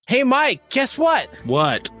Hey, Mike, guess what?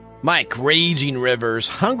 What? Mike, raging rivers,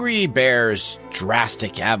 hungry bears,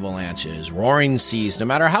 drastic avalanches, roaring seas, no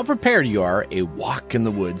matter how prepared you are, a walk in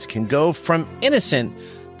the woods can go from innocent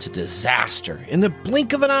to disaster in the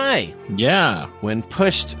blink of an eye. Yeah. When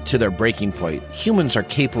pushed to their breaking point, humans are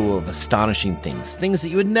capable of astonishing things that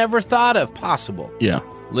you would never thought of possible. Yeah.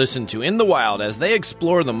 Listen to In the Wild as they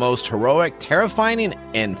explore the most heroic, terrifying,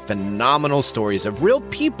 and phenomenal stories of real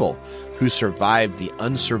people who survived the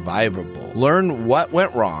unsurvivable. Learn what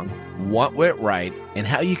went wrong, what went right, and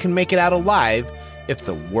how you can make it out alive if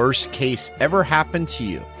the worst case ever happened to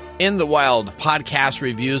you. In the Wild podcast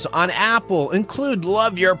reviews on Apple include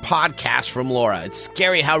Love Your Podcast from Laura. It's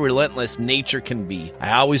scary how relentless nature can be.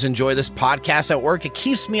 I always enjoy this podcast at work. It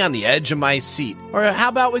keeps me on the edge of my seat. Or how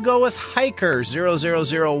about we go with Hiker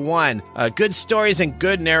 0001? Good stories and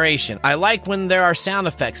good narration. I like when there are sound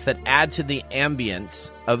effects that add to the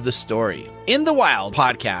ambience of the story. In the Wild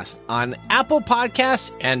podcast on Apple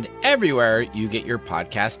Podcasts and everywhere you get your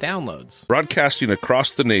podcast downloads. Broadcasting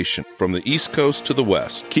across the nation from the East Coast to the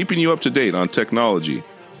West, keeping you up to date on technology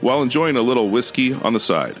while enjoying a little whiskey on the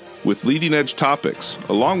side, with leading-edge topics,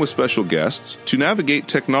 along with special guests, to navigate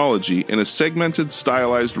technology in a segmented,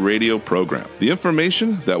 stylized radio program. The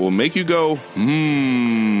information that will make you go,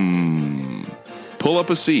 Pull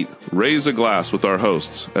up a seat, raise a glass with our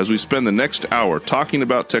hosts as we spend the next hour talking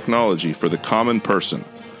about technology for the common person.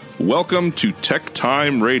 Welcome to Tech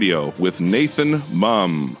Time Radio with Nathan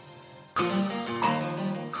Mumm.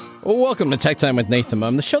 Well, welcome to Tech Time with Nathan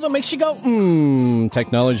Mumm, the show that makes you go,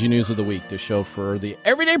 technology news of the week. The show for the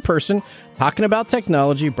everyday person talking about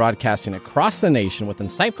technology, broadcasting across the nation with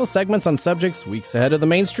insightful segments on subjects weeks ahead of the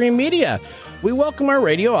mainstream media. We welcome our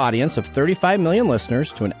radio audience of 35 million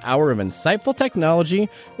listeners to an hour of insightful technology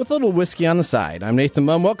with a little whiskey on the side. I'm Nathan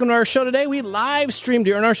Mumm. Welcome to our show today. We live stream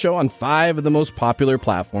during our show on 5 of the most popular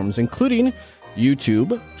platforms, including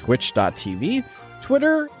YouTube, Twitch.tv,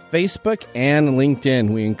 Twitter, Facebook, and LinkedIn.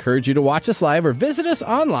 We encourage you to watch us live or visit us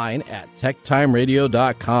online at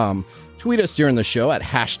techtimeradio.com. Tweet us during the show at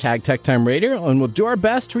hashtag TechTimeRadio, and we'll do our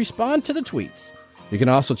best to respond to the tweets. You can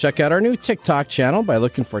also check out our new TikTok channel by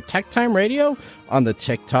looking for Tech Time Radio on the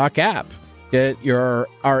TikTok app. Get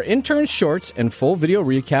our intern shorts and full video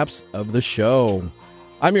recaps of the show.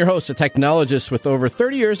 I'm your host, a technologist with over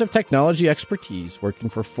 30 years of technology expertise, working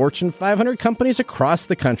for Fortune 500 companies across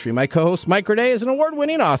the country. My co-host, Mike Gurday, is an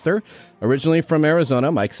award-winning author. Originally from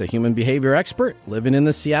Arizona, Mike's a human behavior expert, living in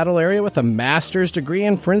the Seattle area with a master's degree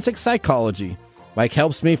in forensic psychology. Mike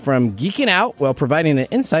helps me from geeking out while providing an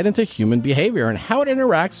insight into human behavior and how it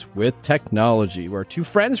interacts with technology. We're two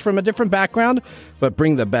friends from a different background, but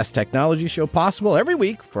bring the best technology show possible every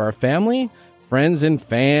week for our family, friends, and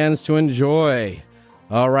fans to enjoy.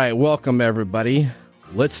 All right, welcome everybody.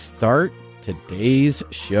 Let's start today's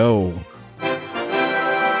show.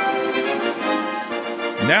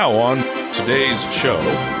 Now on today's show.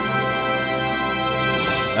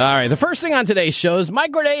 All right, the first thing on today's show is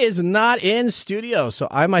Mike Gurday is not in studio, so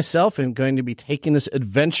I myself am going to be taking this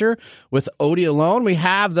adventure with Odie alone. We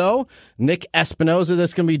have, though, Nick Espinoza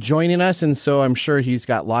that's going to be joining us, and so I'm sure he's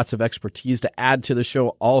got lots of expertise to add to the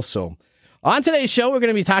show also. On today's show, we're going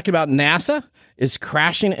to be talking about NASA is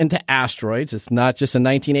crashing into asteroids. It's not just a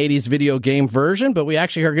 1980s video game version, but we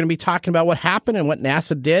actually are going to be talking about what happened and what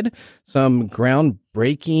NASA did. Some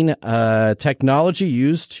groundbreaking technology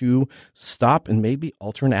used to stop and maybe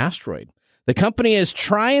alter an asteroid. The company is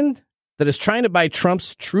trying to buy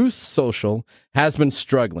Trump's Truth Social has been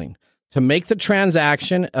struggling to make the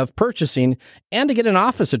transaction of purchasing and to get an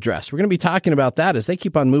office address. We're going to be talking about that as they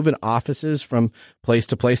keep on moving offices from place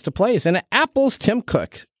to place to place. And Apple's Tim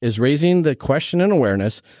Cook is raising the question and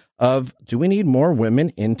awareness of, do we need more women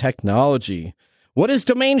in technology? What is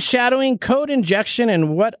domain shadowing, code injection,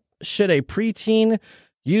 and what should a preteen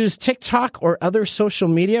use TikTok or other social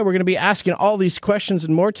media? We're going to be asking all these questions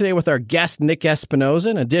and more today with our guest, Nick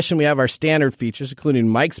Espinoza. In addition, we have our standard features, including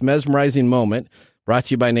Mike's mesmerizing moment, brought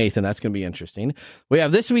to you by Nathan. That's going to be interesting. We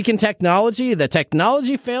have This Week in Technology, the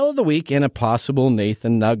technology fail of the week, and a possible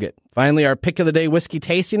Nathan nugget. Finally, our pick of the day whiskey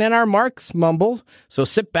tasting and our Mark's mumble. So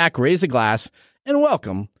sit back, raise a glass, and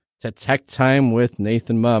welcome to Tech Time with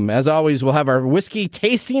Nathan Mumm. As always, we'll have our whiskey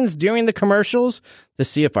tastings during the commercials to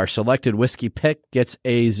see if our selected whiskey pick gets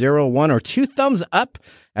a 0, 1, or 2 thumbs up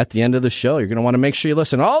at the end of the show. You're going to want to make sure you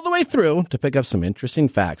listen all the way through to pick up some interesting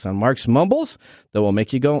facts on Mark's Mumbles that will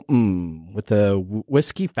make you go, with the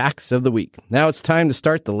whiskey facts of the week. Now it's time to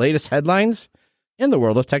start the latest headlines in the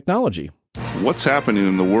world of technology. What's happening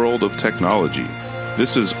in the world of technology?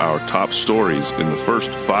 This is our top stories in the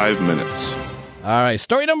first 5 minutes. All right,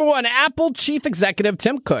 story number one. Apple chief executive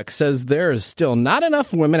Tim Cook says there is still not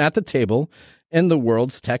enough women at the table in the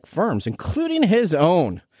world's tech firms, including his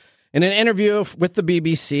own. In an interview with the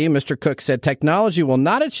BBC, Mr. Cook said technology will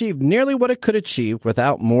not achieve nearly what it could achieve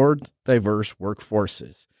without more diverse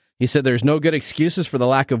workforces. He said there's no good excuses for the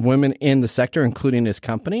lack of women in the sector, including his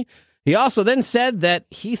company. He also then said that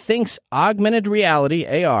he thinks augmented reality,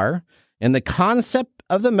 AR, and the concept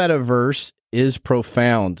of the metaverse is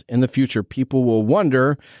profound. In the future, people will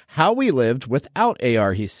wonder how we lived without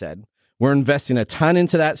AR, he said. We're investing a ton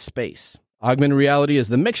into that space. Augmented reality is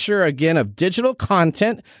the mixture, again, of digital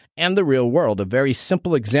content and the real world. A very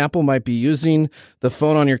simple example might be using the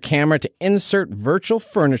phone on your camera to insert virtual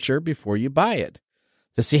furniture before you buy it,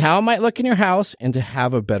 to see how it might look in your house and to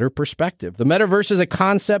have a better perspective. The metaverse is a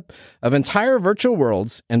concept of entire virtual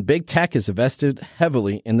worlds, and big tech is invested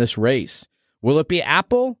heavily in this race. Will it be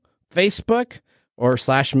Apple, Facebook, or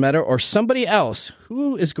 /Meta, or somebody else?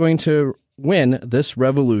 Who is going to win this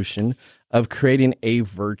revolution of creating a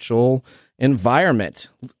virtual environment?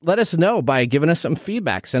 Let us know by giving us some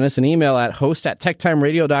feedback. Send us an email at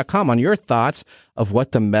host@techtimeradio.com on your thoughts of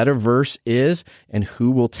what the metaverse is and who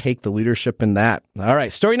will take the leadership in that. All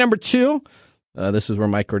right, story number two. This is where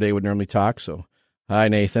Mike Gorday would normally talk. So, hi,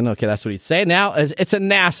 Nathan. Okay, that's what he'd say. Now, it's a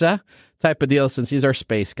NASA type of deal since he's our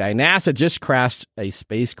space guy. NASA just crashed a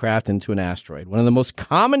spacecraft into an asteroid. One of the most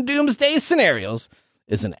common doomsday scenarios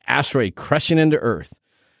is an asteroid crushing into Earth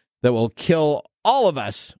that will kill all of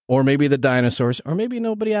us, or maybe the dinosaurs, or maybe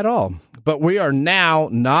nobody at all. But we are now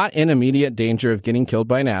not in immediate danger of getting killed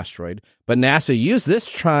by an asteroid. But NASA used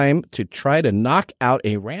this time to try to knock out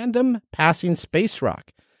a random passing space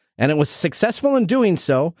rock. And it was successful in doing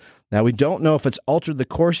so. Now, we don't know if it's altered the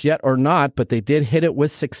course yet or not, but they did hit it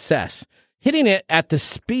with success, hitting it at the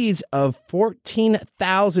speeds of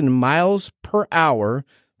 14,000 miles per hour.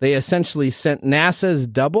 They essentially sent NASA's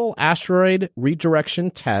Double Asteroid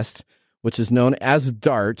Redirection Test, which is known as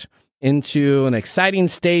DART, into an exciting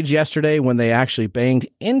stage yesterday when they actually banged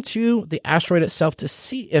into the asteroid itself to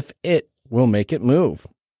see if it will make it move.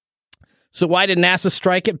 So why did NASA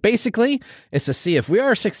strike it? Basically, it's to see if we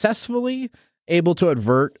are successfully able to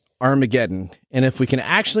avert Armageddon, and if we can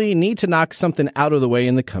actually need to knock something out of the way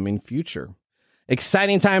in the coming future.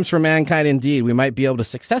 Exciting times for mankind indeed. We might be able to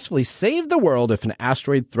successfully save the world if an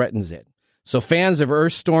asteroid threatens it. So fans of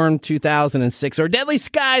Earthstorm 2006 or Deadly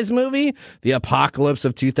Skies movie, The Apocalypse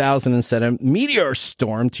of 2007, Meteor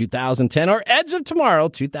Storm 2010, or Edge of Tomorrow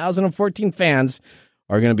 2014 fans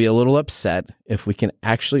are going to be a little upset if we can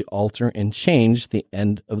actually alter and change the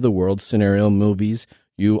end of the world scenario movies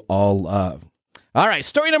you all love. All right,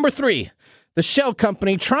 story number three. The shell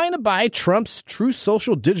company trying to buy Trump's Truth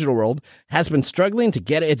Social digital world has been struggling to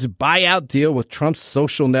get its buyout deal with Trump's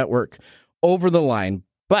social network over the line,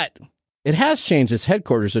 but it has changed its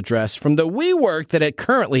headquarters address from the WeWork that it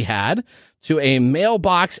currently had to a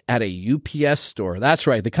mailbox at a UPS store. That's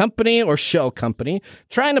right. The company, or shell company,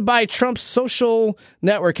 trying to buy Trump's social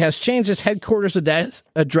network has changed its headquarters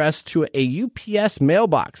address to a UPS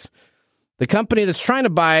mailbox. The company that's trying to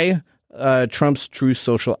buy Trump's Truth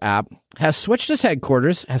Social app has switched its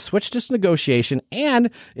headquarters, has switched its negotiation, and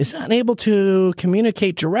is unable to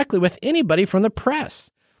communicate directly with anybody from the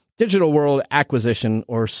press. Digital World Acquisition,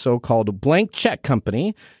 or so-called Blank Check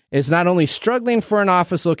Company, is not only struggling for an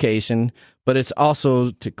office location, but it's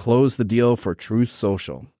also to close the deal for Truth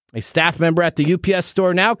Social. A staff member at the UPS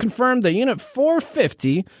store now confirmed that Unit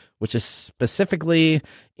 450, which is specifically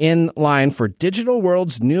in line for Digital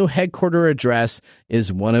World's new headquarter address,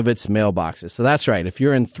 is one of its mailboxes. So that's right. If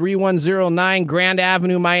you're in 3109 Grand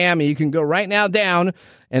Avenue, Miami, you can go right now down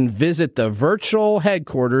and visit the virtual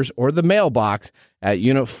headquarters or the mailbox at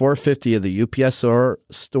Unit 450 of the UPS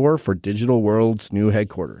store for Digital World's new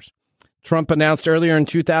headquarters. Trump announced earlier in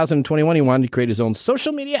 2021 he wanted to create his own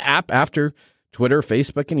social media app after Twitter,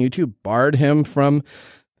 Facebook, and YouTube barred him from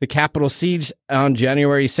the Capitol siege on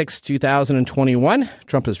January 6, 2021.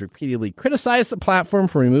 Trump has repeatedly criticized the platform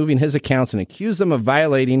for removing his accounts and accused them of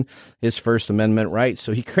violating his First Amendment rights.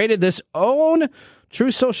 So he created this own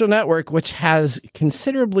Truth Social network, which has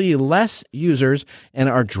considerably less users and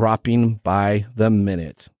are dropping by the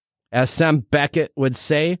minute. As Sam Beckett would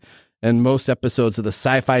say in most episodes of the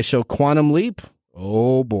sci-fi show Quantum Leap,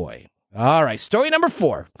 oh boy. All right, story number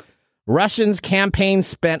 4. Russians' campaign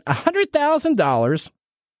spent $100,000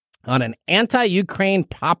 on an anti-Ukraine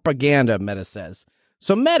propaganda, Meta says.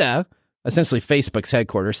 So Meta, essentially Facebook's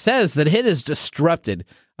headquarters, says that it has disrupted,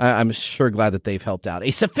 I'm sure glad that they've helped out,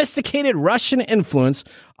 a sophisticated Russian influence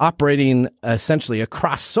operating essentially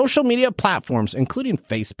across social media platforms, including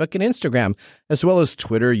Facebook and Instagram, as well as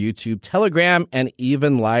Twitter, YouTube, Telegram, and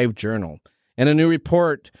even LiveJournal. And a new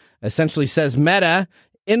report essentially says Meta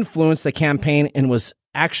influenced the campaign and was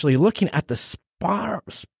actually looking at the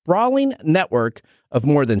sprawling network of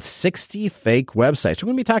more than 60 fake websites. We're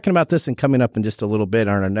going to be talking about this and coming up in just a little bit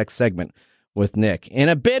on our next segment with Nick. In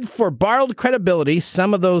a bid for borrowed credibility,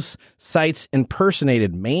 some of those sites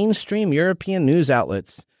impersonated mainstream European news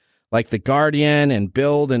outlets like The Guardian and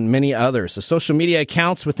Bild and many others. The social media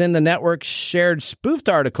accounts within the network shared spoofed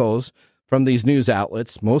articles from these news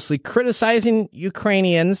outlets, mostly criticizing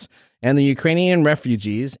Ukrainians and the Ukrainian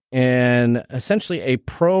refugees, and essentially a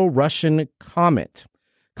pro-Russian comment.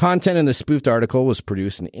 Content in the spoofed article was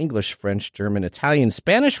produced in English, French, German, Italian,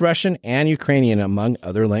 Spanish, Russian, and Ukrainian, among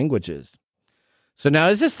other languages. So now,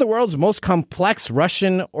 is this the world's most complex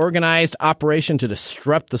Russian organized operation to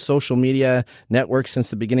disrupt the social media network since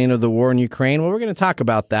the beginning of the war in Ukraine? Well, we're going to talk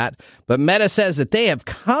about that. But Meta says that they have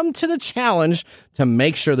come to the challenge to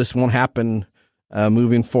make sure this won't happen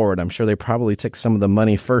moving forward. I'm sure they probably took some of the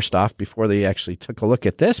money first off before they actually took a look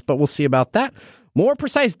at this, but we'll see about that. More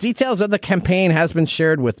precise details of the campaign has been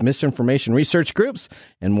shared with misinformation research groups,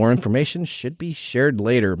 and more information should be shared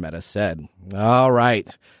later, Meta said. All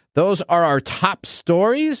right. Those are our top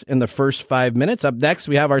stories in the first 5 minutes. Up next,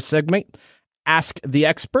 we have our segment, Ask the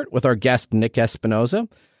Expert, with our guest, Nick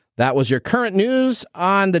Espinoza. That was your current news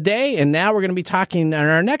on the day, and now we're going to be talking in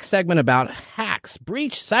our next segment about hacks,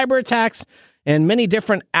 breach, cyber attacks, and many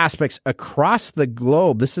different aspects across the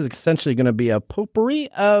globe. This is essentially going to be a potpourri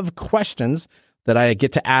of questions that I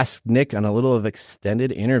get to ask Nick on a little of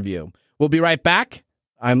extended interview. We'll be right back.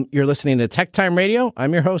 You're listening to Tech Time Radio.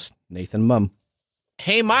 I'm your host, Nathan Mumm.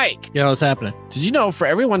 Hey, Mike. Yeah, what's happening? Did you know for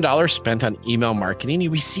every $1 spent on email marketing, you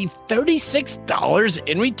receive $36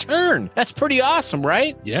 in return? That's pretty awesome,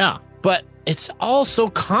 right? Yeah. But it's all so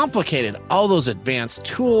complicated. All those advanced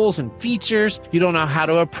tools and features, you don't know how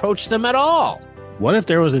to approach them at all. What if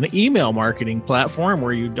there was an email marketing platform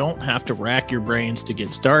where you don't have to rack your brains to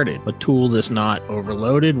get started? A tool that's not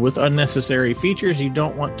overloaded with unnecessary features you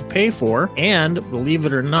don't want to pay for, and, believe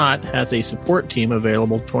it or not, has a support team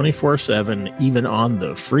available 24/7, even on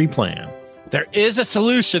the free plan. There is a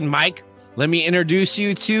solution, Mike. Let me introduce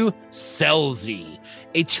you to Sellzy,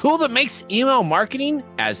 a tool that makes email marketing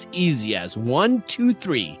as easy as 1, 2,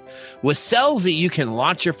 3. With Sellzy, you can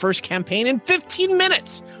launch your first campaign in 15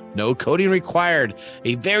 minutes. No coding required.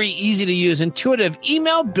 A very easy to use, intuitive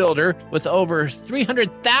email builder with over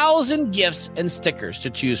 300,000 gifts and stickers to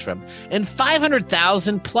choose from, and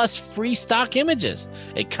 500,000 plus free stock images,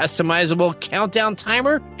 a customizable countdown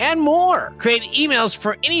timer, and more. Create emails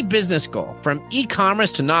for any business goal, from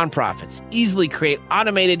e-commerce to nonprofits. Easily create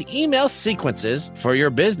automated email sequences for your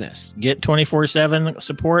business. Get 24/7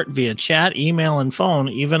 support via chat, email, and phone,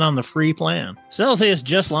 even on the free plan. Sellzy has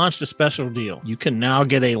just launched a special deal. You can now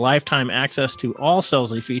get a lifetime access to all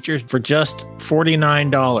Sellzy features for just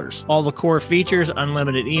 $49. All the core features,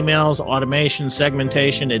 unlimited emails, automation,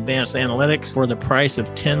 segmentation, advanced analytics for the price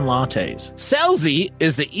of 10 lattes. Sellzy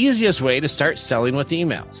is the easiest way to start selling with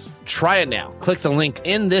emails. Try it now. Click the link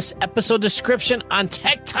in this episode description on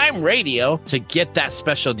Tech Time Radio to get that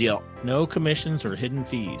special deal. No commissions or hidden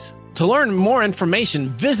fees. To learn more information,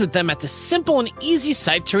 visit them at the simple and easy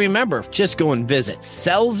site to remember. Just go and visit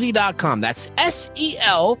Sellzy.com. That's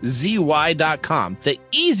SELZY.com. The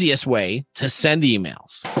easiest way to send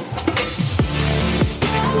emails.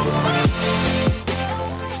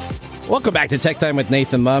 Welcome back to Tech Time with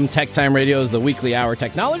Nathan Mumm. Tech Time Radio is the weekly hour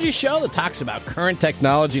technology show that talks about current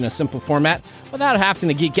technology in a simple format without having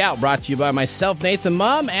to geek out. Brought to you by myself, Nathan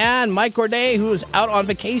Mumm, and Mike Gourdet, who is out on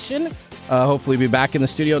vacation. Hopefully be back in the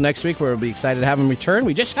studio next week, where we'll be excited to have him return.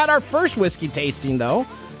 We just had our first whiskey tasting, though,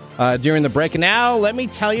 during the break. And now let me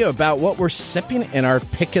tell you about what we're sipping in our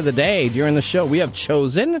pick of the day during the show. We have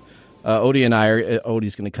chosen, Odie and I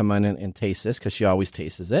Odie's going to come in and taste this because she always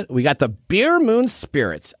tastes it. We got the Beer Moon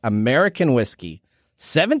Spirits American Whiskey,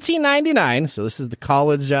 $17.99. So this is the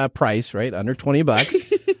college price, right? Under $20.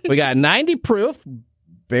 We got 90 proof.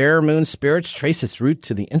 Bear Moon Spirits trace its root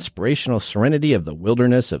to the inspirational serenity of the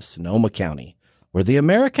wilderness of Sonoma County, where the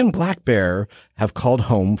American black bear have called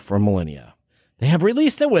home for millennia. They have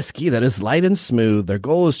released a whiskey that is light and smooth. Their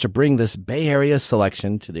goal is to bring this Bay Area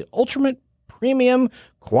selection to the ultimate premium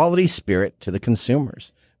quality spirit to the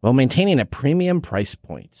consumers, while maintaining a premium price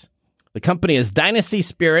point. The company is Dynasty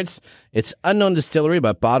Spirits. It's unknown distillery,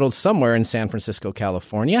 but bottled somewhere in San Francisco,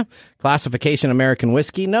 California. Classification American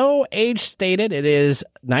whiskey. No age stated. It is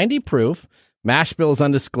 90 proof. Mash bill is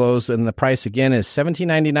undisclosed, and the price again is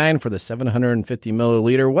 $17.99 for the 750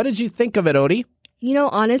 milliliter. What did you think of it, Odie? You know,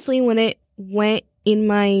 honestly, when it went in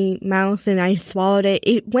my mouth and I swallowed it,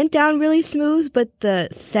 it went down really smooth, but the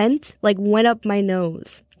scent went up my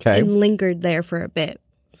nose. Okay. and lingered there for a bit.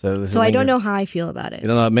 So I don't know how I feel about it. You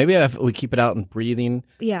don't know. Maybe if we keep it out and breathing.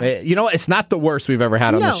 Yeah. You know, it's not the worst we've ever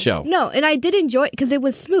had on the show. No, and I did enjoy it because it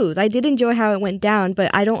was smooth. I did enjoy how it went down, but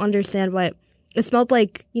I don't understand what it smelled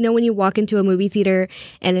like. You know, when you walk into a movie theater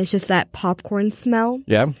and it's just that popcorn smell.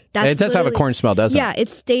 Yeah, it does have a corn smell, doesn't it? Yeah, it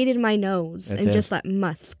stayed in my nose and just that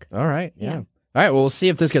musk. All right. Yeah. All right. Well, we'll see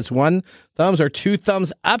if this gets 1 thumbs or 2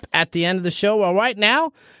 thumbs up at the end of the show. Well, right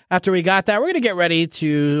now, after we got that, we're going to get ready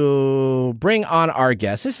to bring on our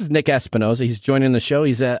guest. This is Nick Espinoza. He's joining the show.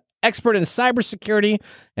 He's an expert in cybersecurity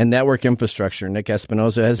and network infrastructure. Nick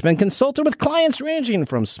Espinoza has been consulted with clients ranging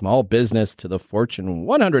from small business to the Fortune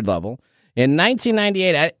 100 level. In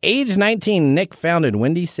 1998, at age 19, Nick founded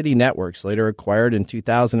Windy City Networks, later acquired in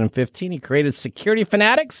 2015. He created Security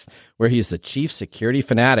Fanatics, where he's the chief security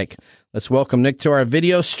fanatic. Let's welcome Nick to our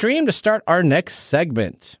video stream to start our next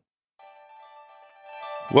segment.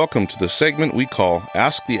 Welcome to the segment we call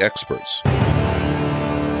Ask the Experts,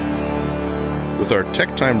 with our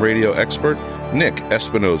Tech Time Radio expert, Nick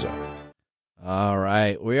Espinoza. All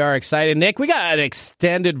right. We are excited. Nick, we got an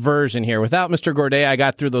extended version here. Without Mr. Gourdet, I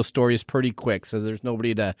got through those stories pretty quick, so there's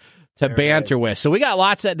nobody to banter with. So we got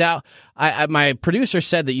lots of now. My producer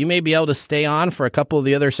said that you may be able to stay on for a couple of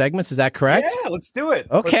the other segments. Is that correct? Yeah, let's do it.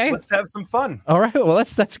 Okay. Let's have some fun. All right. Well,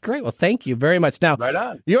 that's great. Well, thank you very much. Now, right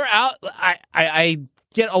on. You're out. I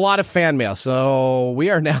get a lot of fan mail, so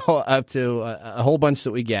we are now up to a whole bunch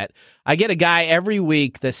that we get. I get a guy every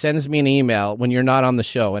week that sends me an email when you're not on the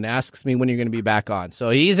show and asks me when you're going to be back on. So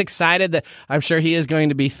he's excited that I'm sure he is going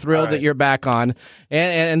to be thrilled that you're back on.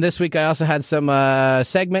 And this week I also had some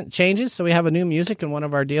segment changes, so we have a new music in one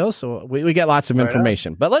of our deals. So we get lots of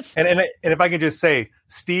information. But let's and if I can just say,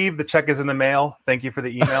 Steve, the check is in the mail. Thank you for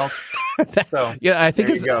the emails. So yeah, I think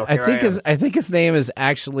his name is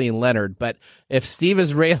actually Leonard. But if Steve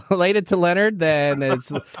is related to Leonard, then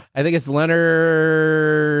I think it's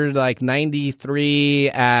Leonard like 93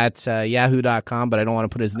 at yahoo.com. But I don't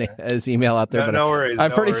want to put his email out there. No worries.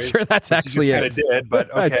 I'm pretty sure that's actually it. Did,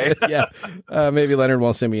 but okay. Maybe Leonard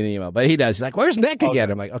won't send me an email, but he does. He's like, "Where's Nick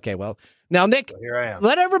again?" I'm like, "Okay, well." Now, Nick, so here I am.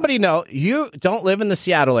 Let everybody know you don't live in the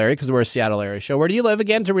Seattle area because we're a Seattle area show. Where do you live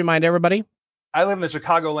again? To remind everybody, I live in the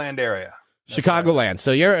Chicagoland area. Chicagoland.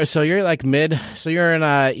 So you're like mid. So you're in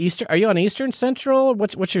Eastern. Are you on Eastern Central?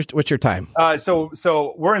 What's your time?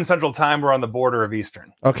 So we're in Central Time. We're on the border of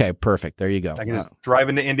Eastern. Okay, perfect. There you go. I can just drive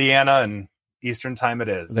into Indiana and Eastern Time it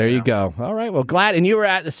is. There you go. All right. Well, glad. And you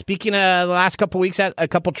were speaking the last couple of weeks at a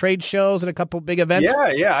couple trade shows and a couple big events.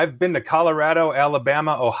 Yeah. I've been to Colorado,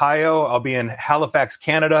 Alabama, Ohio. I'll be in Halifax,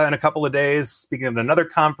 Canada in a couple of days, speaking at another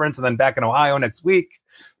conference, and then back in Ohio next week.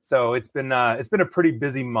 So it's been a pretty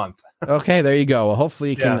busy month. Okay, there you go. Well,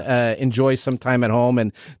 hopefully you can enjoy some time at home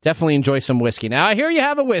and definitely enjoy some whiskey. Now, I hear you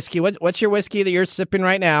have a whiskey. What's your whiskey that you're sipping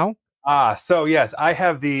right now? So yes, I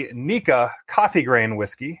have the Nikka coffee grain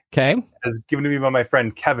whiskey. Okay. As given to me by my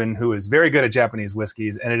friend Kevin, who is very good at Japanese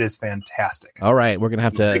whiskeys, and it is fantastic. All right. We're going to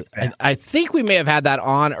have to, I think we may have had that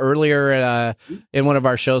on earlier in one of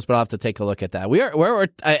our shows, but I'll have to take a look at that.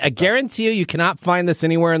 I guarantee you cannot find this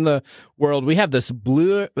anywhere in the world. We have this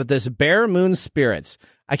Bear Moon Spirits.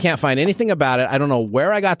 I can't find anything about it. I don't know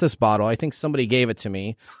where I got this bottle. I think somebody gave it to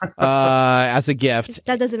me as a gift.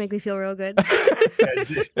 That doesn't make me feel real good.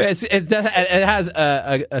 It has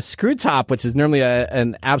a screw top, which is normally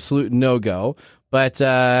an absolute no-go. But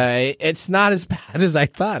it's not as bad as I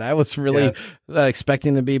thought. I was really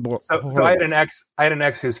expecting to be more. So I had an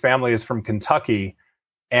ex whose family is from Kentucky,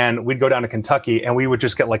 and we'd go down to Kentucky, and we would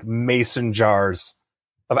just get like mason jars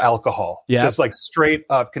of alcohol, just like straight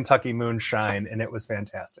up Kentucky moonshine, and it was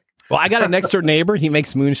fantastic. Well, I got a next door neighbor. He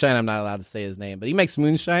makes moonshine. I'm not allowed to say his name, but he makes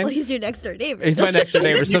moonshine. Well, he's your next door neighbor. He's my next door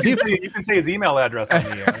neighbor. So you can say his email address on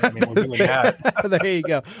the air. I mean, we're doing that. There you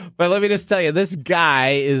go. But let me just tell you, this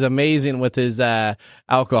guy is amazing with his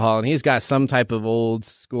alcohol, and he's got some type of old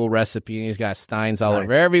school recipe, and he's got steins all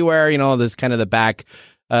over everywhere. You know, there's kind of the back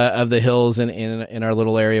of the hills in our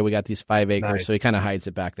little area. We got these 5 acres, so he kind of hides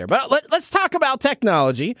it back there. But let's talk about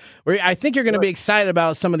technology. I think you're going to be excited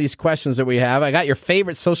about some of these questions that we have. I got your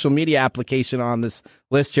favorite social media application on this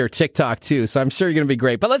list here, TikTok, too, so I'm sure you're going to be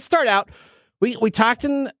great. But let's start out. We talked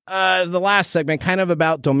in the last segment kind of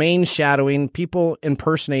about domain shadowing, people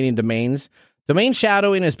impersonating domains. Domain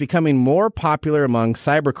shadowing is becoming more popular among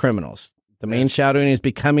cyber criminals. Domain shadowing is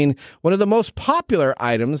becoming one of the most popular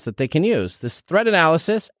items that they can use. This threat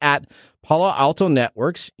analysis at Palo Alto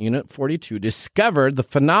Networks, Unit 42, discovered the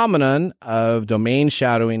phenomenon of domain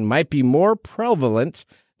shadowing might be more prevalent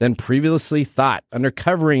than previously thought,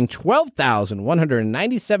 uncovering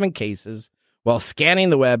 12,197 cases while scanning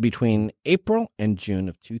the web between April and June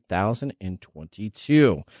of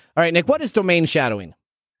 2022. All right, Nick, what is domain shadowing?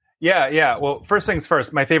 Yeah. Well, first things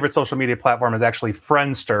first, my favorite social media platform is actually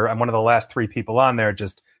Friendster. I'm one of the last 3 people on there,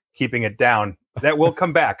 just keeping it down. That will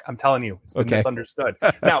come back. I'm telling you, it's been misunderstood.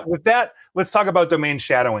 Now, with that, let's talk about domain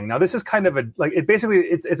shadowing. Now, this is kind of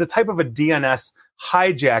it's a type of a DNS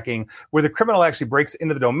hijacking where the criminal actually breaks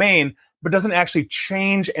into the domain, but doesn't actually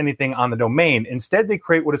change anything on the domain. Instead, they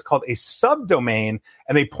create what is called a subdomain,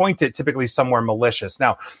 and they point it typically somewhere malicious.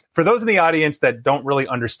 Now, for those in the audience that don't really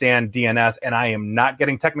understand DNS, and I am not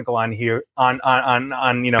getting technical on here on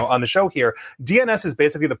the show here, DNS is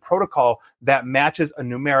basically the protocol that matches a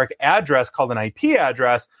numeric address called an IP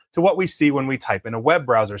address to what we see when we type in a web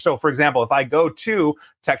browser. So, for example, if I go to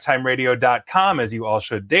techtimeradio.com, as you all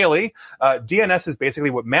should daily, DNS is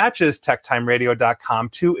basically what matches techtimeradio.com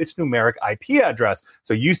to its numeric IP address.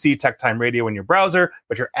 So you see Tech Time Radio in your browser,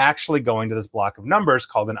 but you're actually going to this block of numbers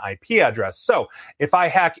called an IP address. So if I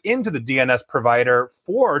hack into the DNS provider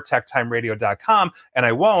for techtimeradio.com, and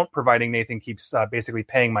I won't, providing Nathan keeps basically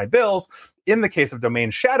paying my bills, in the case of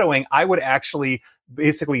domain shadowing, I would actually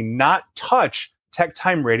basically not touch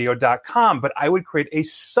techtimeradio.com, but I would create a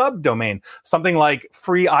subdomain, something like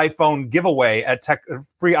free iPhone giveaway at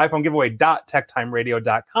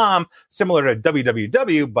freeiPhonegiveaway.techtimeradio.com, similar to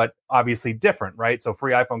www, but obviously different, right? So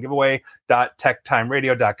free iPhone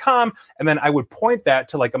giveaway.techtimeradio.com. And then I would point that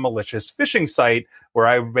to like a malicious phishing site where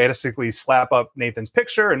I would basically slap up Nathan's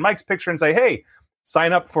picture and Mike's picture and say, hey,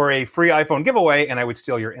 sign up for a free iPhone giveaway, and I would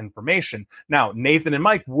steal your information. Now, Nathan and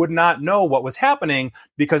Mike would not know what was happening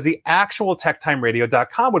because the actual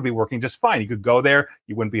techtimeradio.com would be working just fine. You could go there,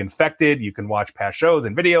 you wouldn't be infected, you can watch past shows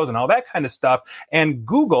and videos and all that kind of stuff. And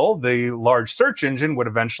Google, the large search engine, would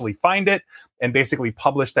eventually find it and basically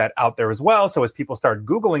publish that out there as well. So as people start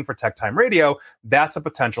Googling for Tech Time Radio, that's a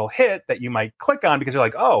potential hit that you might click on because you're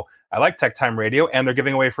like, oh, I like Tech Time Radio and they're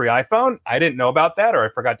giving away free iPhone. I didn't know about that, or I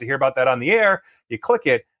forgot to hear about that on the air. You click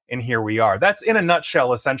it and here we are. That's in a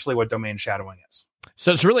nutshell, essentially what domain shadowing is.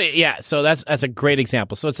 So it's really, so that's a great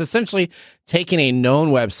example. So it's essentially taking a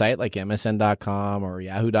known website like MSN.com or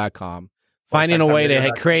Yahoo.com, finding a way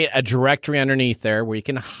to create a directory underneath there where you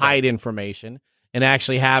can hide information and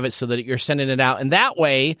actually have it so that you're sending it out. And that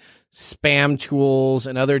way, spam tools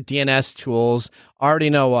and other DNS tools already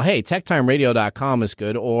know, well, hey, techtimeradio.com is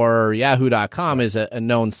good or yahoo.com is a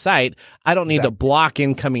known site. I don't need to block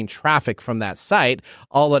incoming traffic from that site.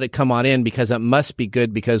 I'll let it come on in because it must be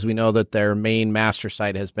good because we know that their main master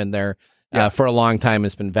site has been there for a long time.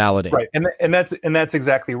 It's been validated. Right. And that's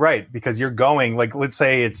exactly right, because you're going, like, let's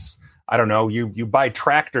say it's, I don't know, you buy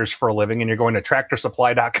tractors for a living and you're going to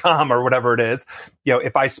tractorsupply.com or whatever it is. You know,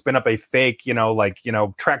 if I spin up a fake,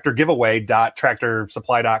 tractor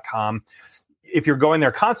giveaway.tractorsupply.com, if you're going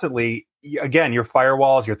there constantly, again, your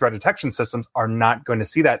firewalls, your threat detection systems are not going to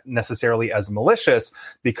see that necessarily as malicious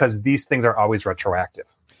because these things are always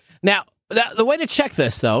retroactive. Now, the way to check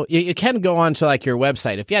this, though, you can go onto like your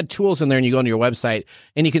website. If you had tools in there and you go into your website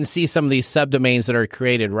and you can see some of these subdomains that are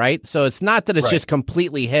created, right? So it's not that it's just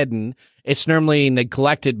completely hidden. It's normally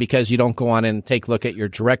neglected because you don't go on and take a look at your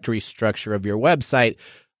directory structure of your website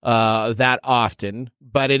that often.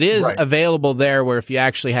 But it is available there where if you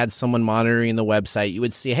actually had someone monitoring the website, you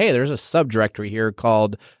would see, hey, there's a subdirectory here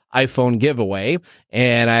called iPhone giveaway,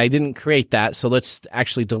 and I didn't create that, so let's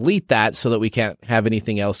actually delete that so that we can't have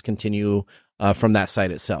anything else continue from that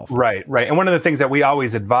site itself. Right. And one of the things that we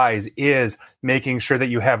always advise is making sure that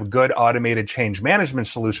you have good automated change management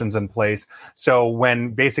solutions in place. So when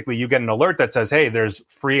basically you get an alert that says, hey, there's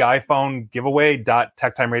free iPhone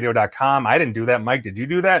giveaway.techtimeradio.com. I didn't do that. Mike, did you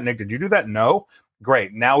do that? Nick, did you do that? No.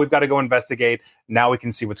 Great. Now we've got to go investigate. Now we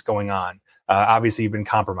can see what's going on. Obviously, you've been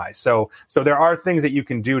compromised. So there are things that you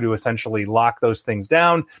can do to essentially lock those things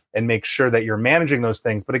down and make sure that you're managing those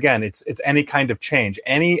things. But again, it's any kind of change,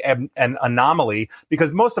 any an anomaly,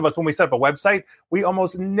 because most of us, when we set up a website, we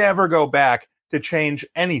almost never go back to change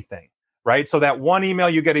anything, right? So that one email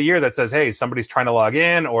you get a year that says, hey, somebody's trying to log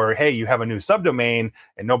in, or hey, you have a new subdomain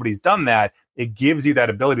and nobody's done that, it gives you that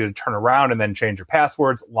ability to turn around and then change your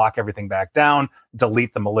passwords, lock everything back down,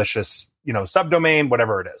 delete the malicious, subdomain,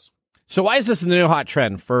 whatever it is. So why is this a new hot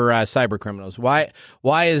trend for cyber criminals? Why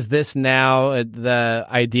is this now the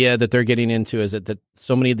idea that they're getting into? Is it that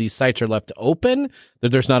so many of these sites are left open, that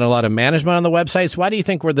there's not a lot of management on the websites? Why do you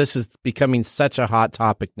think this is becoming such a hot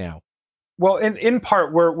topic now? Well, in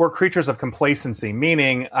part, we're creatures of complacency,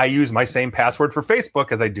 meaning I use my same password for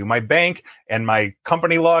Facebook as I do my bank and my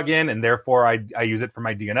company login, and therefore I use it for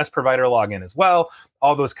my DNS provider login as well,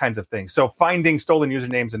 all those kinds of things. So finding stolen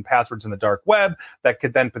usernames and passwords in the dark web that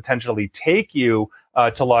could then potentially take you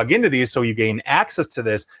to log into these so you gain access to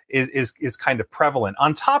this is kind of prevalent.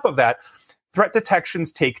 On top of that, threat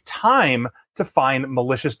detections take time to find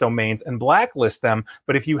malicious domains and blacklist them.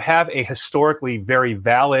 But if you have a historically very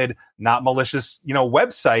valid, not malicious,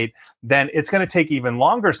 website, then it's going to take even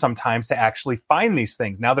longer sometimes to actually find these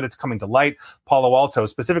things. Now that it's coming to light, Palo Alto,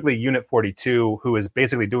 specifically Unit 42, who is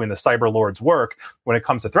basically doing the cyber lord's work when it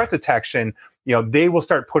comes to threat detection, they will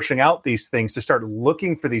start pushing out these things to start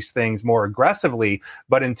looking for these things more aggressively.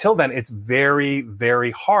 But until then, it's very,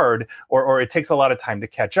 very hard, or it takes a lot of time to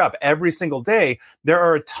catch up. Every single day, there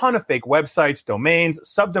are a ton of fake websites, domains,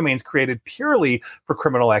 subdomains created purely for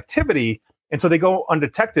criminal activity. And so they go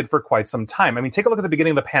undetected for quite some time. I mean, take a look at the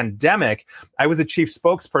beginning of the pandemic. I was a chief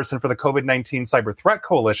spokesperson for the COVID-19 Cyber Threat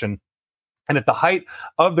Coalition. And at the height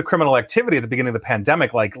of the criminal activity at the beginning of the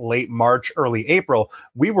pandemic, like late March, early April,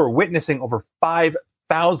 we were witnessing over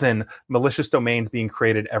 5,000 malicious domains being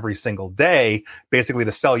created every single day, basically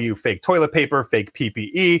to sell you fake toilet paper, fake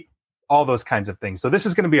PPE, all those kinds of things. So this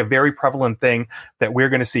is going to be a very prevalent thing that we're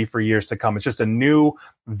going to see for years to come. It's just a new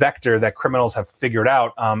vector that criminals have figured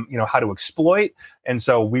out, how to exploit. And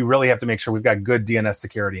so we really have to make sure we've got good DNS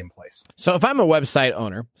security in place. So if I'm a website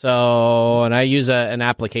owner, and I use an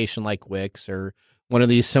application like Wix or one of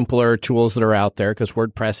these simpler tools that are out there, because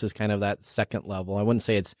WordPress is kind of that second level. I wouldn't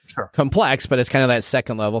say it's complex, but it's kind of that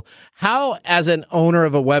second level. How, as an owner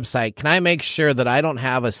of a website, can I make sure that I don't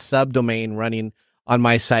have a subdomain running on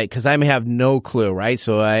my site? Because I may have no clue, right?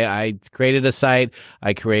 So I created a site,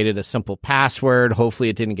 I created a simple password. Hopefully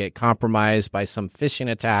it didn't get compromised by some phishing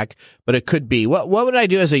attack, but it could be. What would I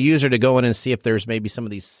do as a user to go in and see if there's maybe some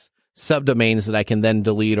of these subdomains that I can then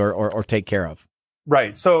delete or take care of?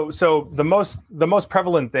 Right. So the most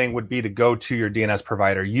prevalent thing would be to go to your DNS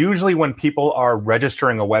provider. Usually when people are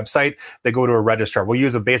registering a website, they go to a registrar. We'll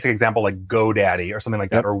use a basic example like GoDaddy or something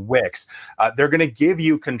like that, or Wix. They're going to give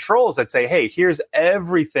you controls that say, hey, here's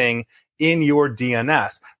everything in your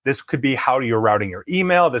DNS. This could be how you're routing your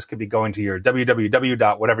email. This could be going to your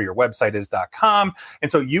www.whateveryourwebsite.com.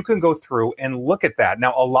 And so you can go through and look at that.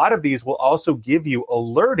 Now, a lot of these will also give you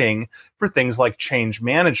alerting for things like change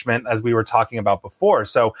management, as we were talking about before.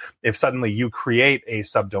 So if suddenly you create a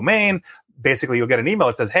subdomain, basically you'll get an email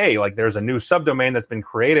that says, hey, like there's a new subdomain that's been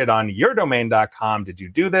created on yourdomain.com. Did you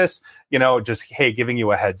do this? Just, hey, giving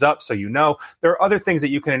you a heads up so you know. There are other things that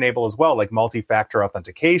you can enable as well, like multi-factor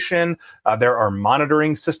authentication. There are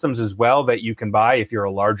monitoring systems as well that you can buy if you're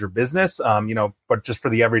a larger business, but just for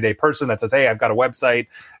the everyday person that says, hey, I've got a website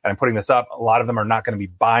and I'm putting this up. A lot of them are not going to be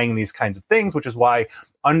buying these kinds of things, which is why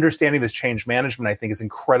understanding this change management, I think, is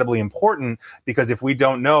incredibly important, because if we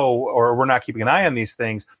don't know, or we're not keeping an eye on these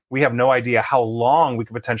things, we have no idea how long we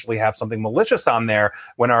could potentially have something malicious on there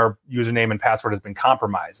when our username and password has been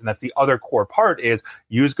compromised. And that's the other core part, is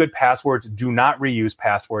use good passwords. Do not reuse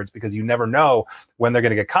passwords, because you never know when they're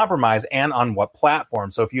going to get compromised and on what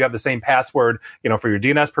platform. So if you have the same password, for your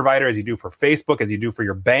DNS provider as you do for Facebook, as you do for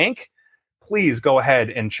your bank, please go ahead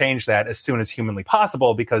and change that as soon as humanly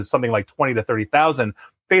possible, because something like 20 to 30,000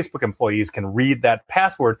 Facebook employees can read that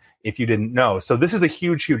password if you didn't know. So this is a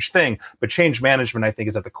huge, huge thing, but change management, I think,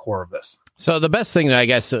 is at the core of this. So the best thing, I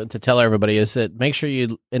guess, to tell everybody is that make sure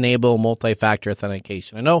you enable multi-factor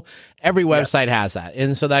authentication. I know every website has that,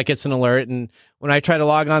 and so that gets an alert. And when I try to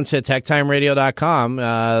log on to techtimeradio.com,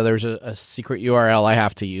 there's a secret URL I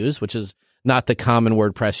have to use, which is not the common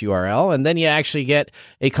WordPress URL. And then you actually get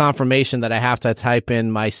a confirmation that I have to type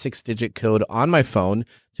in my 6-digit code on my phone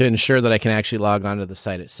to ensure that I can actually log onto the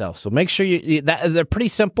site itself. So make sure they're pretty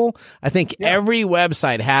simple. I think every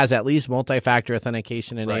website has at least multi-factor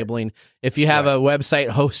authentication enabling. Right. If you have a website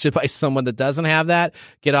hosted by someone that doesn't have that,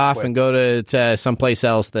 get off and go to someplace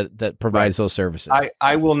else that provides those services.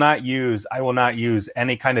 I will not use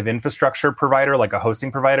any kind of infrastructure provider, like a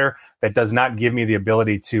hosting provider, that does not give me the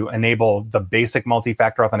ability to enable the basic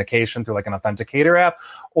multi-factor authentication through like an authenticator app,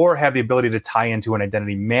 or have the ability to tie into an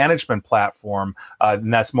identity management platform.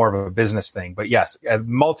 And that's more of a business thing. But yes,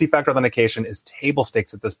 multi-factor authentication is table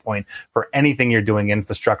stakes at this point for anything you're doing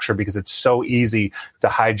infrastructure, because it's so easy to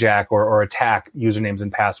hijack or attack usernames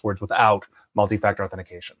and passwords without multi-factor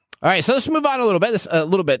authentication. All right, so let's move on a little bit. This is a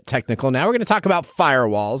little bit technical now. We're going to talk about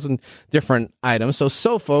firewalls and different items. So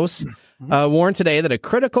Sophos warned today that a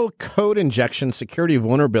critical code injection security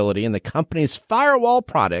vulnerability in the company's firewall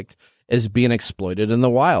product is being exploited in the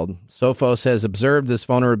wild. Sophos has observed this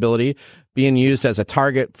vulnerability being used as a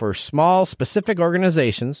target for small, specific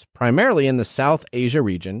organizations, primarily in the South Asia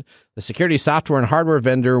region. The security software and hardware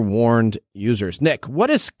vendor warned users. Nick, what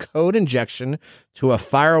is code injection to a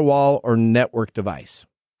firewall or network device?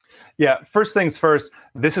 Yeah, first things first,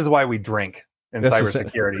 this is why we drink in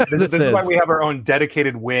cybersecurity. This is why we have our own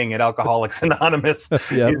dedicated wing at Alcoholics Anonymous,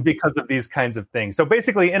 is because of these kinds of things. So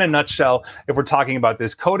basically, in a nutshell, if we're talking about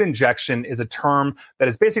this, code injection is a term that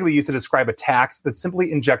is basically used to describe attacks that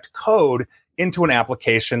simply inject code into an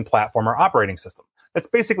application, platform, or operating system. That's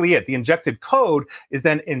basically it. The injected code is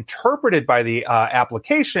then interpreted by the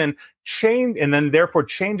application, and then therefore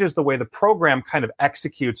changes the way the program kind of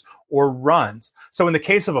executes or runs. So in the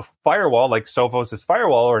case of a firewall, like Sophos'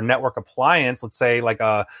 firewall, or a network appliance, let's say like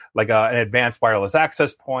an advanced wireless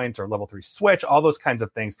access point or level 3 switch, all those kinds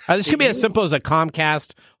of things. This could be as simple as a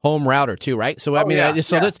Comcast home router too, right? So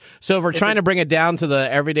so if we're trying to bring it down to the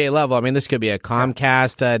everyday level, I mean, this could be a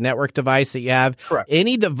Comcast network device that you have. Correct.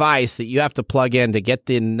 Any device that you have to plug in to get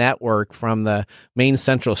the network from the main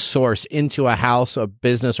central source into a house, a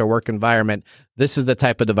business, or work environment, this is the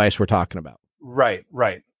type of device we're talking about. Right.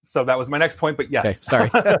 So that was my next point, but yes.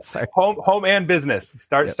 Okay, sorry. home and business.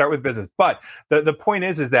 Start with business. But the point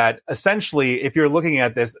is that essentially, if you're looking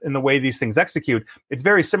at this in the way these things execute, it's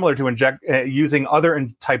very similar to using other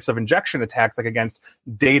types of injection attacks, like against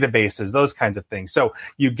databases, those kinds of things. So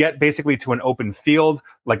you get basically to an open field,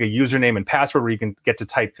 like a username and password, where you can get to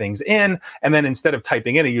type things in. And then instead of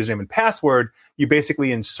typing in a username and password, you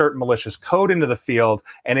basically insert malicious code into the field.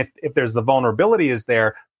 And if there's the vulnerability is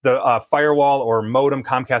there, the firewall or modem,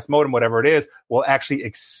 Comcast modem, whatever it is, will actually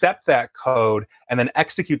accept that code and then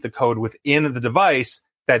execute the code within the device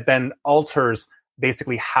that then alters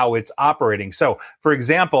basically how it's operating. So, for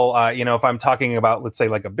example, if I'm talking about, let's say,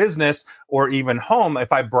 like a business or even home,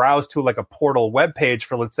 if I browse to like a portal web page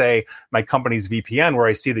for, let's say, my company's VPN, where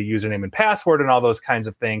I see the username and password and all those kinds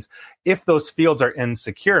of things, if those fields are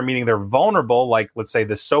insecure, meaning they're vulnerable, like, let's say,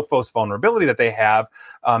 the Sophos vulnerability that they have,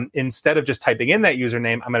 instead of just typing in that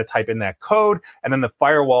username, I'm going to type in that code, and then the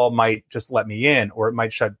firewall might just let me in, or it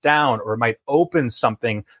might shut down, or it might open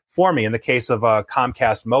something for me. In the case of a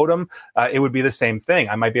Comcast modem, it would be the same thing.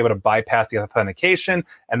 I might be able to bypass the authentication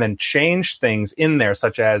and then change things in there,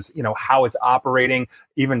 such as, how it's operating,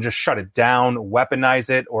 even just shut it down, weaponize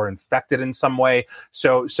it, or infect it in some way.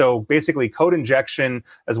 So basically, code injection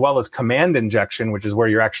as well as command injection, which is where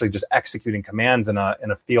you're actually just executing commands in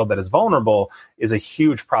a field that is vulnerable, is a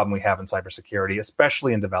huge problem we have in cybersecurity,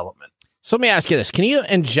 especially in development. So let me ask you this. Can you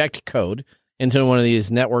inject code into one of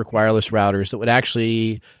these network wireless routers that would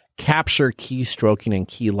actually capture keystroking and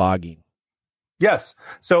key logging? Yes.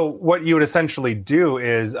 So what you would essentially do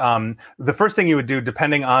is the first thing you would do,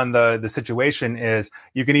 depending on the situation, is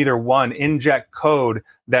you can either, one, inject code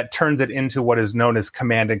that turns it into what is known as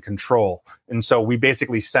command and control. And so we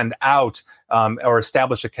basically send out or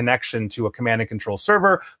establish a connection to a command and control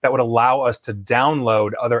server that would allow us to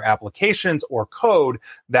download other applications or code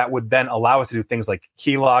that would then allow us to do things like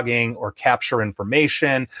key logging or capture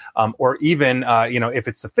information, or even, if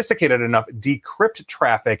it's sophisticated enough, decrypt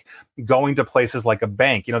traffic going to places like a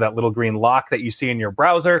bank, that little green lock that you see in your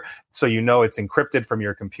browser. So it's encrypted from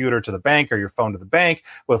your computer to the bank or your phone to the bank.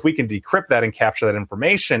 Well, if we can decrypt that and capture that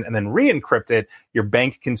information and then re-encrypt it, your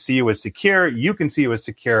bank can see you as secure, you can see you as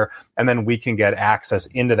secure, and then we can get access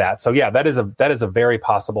into that. So yeah, that is a very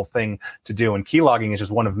possible thing to do. And key logging is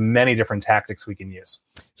just one of many different tactics we can use.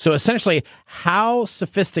 So essentially, how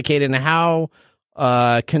sophisticated and how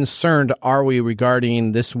concerned are we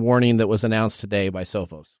regarding this warning that was announced today by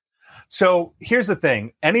Sophos? So here's the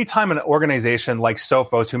thing. Anytime an organization like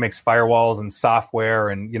Sophos, who makes firewalls and software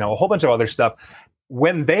and a whole bunch of other stuff,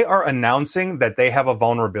 when they are announcing that they have a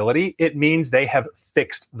vulnerability, it means they have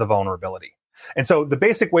fixed the vulnerability. And so the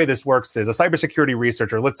basic way this works is a cybersecurity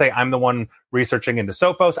researcher, let's say I'm the one researching into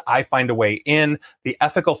Sophos, I find a way in. The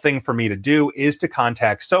ethical thing for me to do is to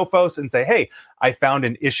contact Sophos and say, hey, I found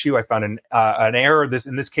an issue, I found an error,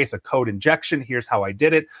 in this case, a code injection, here's how I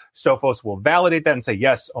did it. Sophos will validate that and say,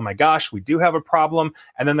 yes, oh my gosh, we do have a problem.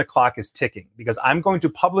 And then the clock is ticking because I'm going to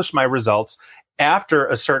publish my results after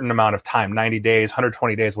a certain amount of time, 90 days,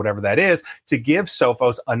 120 days, whatever that is, to give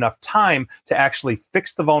Sophos enough time to actually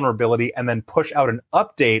fix the vulnerability and then push out an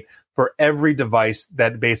update for every device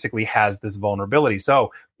that basically has this vulnerability.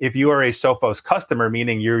 So if you are a Sophos customer,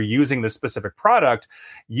 meaning you're using this specific product,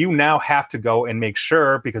 you now have to go and make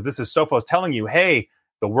sure, because this is Sophos telling you, hey,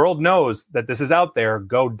 the world knows that this is out there,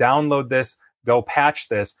 go download this, go patch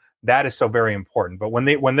this. That is so very important. But when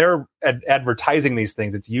they're advertising these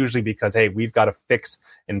things, it's usually because, hey, we've got a fix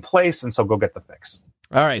in place, and so go get the fix.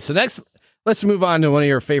 All right. So next, let's move on to one of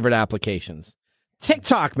your favorite applications,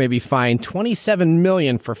 TikTok may be fined $27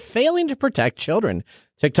 million for failing to protect children.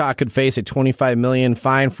 TikTok could face a $25 million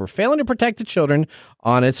fine for failing to protect the children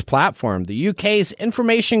on its platform. The UK's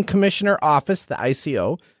Information Commissioner Office, the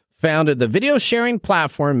ICO, found that the video sharing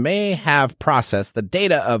platform may have processed the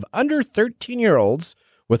data of under 13-year-olds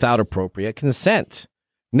without appropriate consent.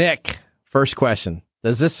 Nick, first question.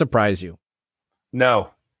 Does this surprise you?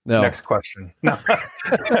 No. Next question. No,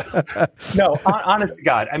 no. Honest to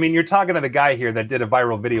God, I mean, you're talking to the guy here that did a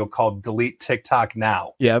viral video called "Delete TikTok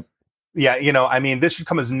Now." Yep. Yeah, I mean, this should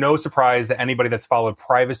come as no surprise to anybody that's followed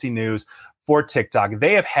privacy news for TikTok.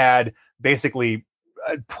 They have had basically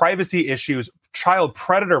privacy issues, child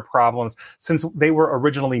predator problems since they were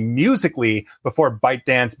originally Musical.ly before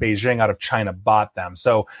ByteDance Beijing out of China bought them.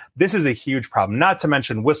 So this is a huge problem, not to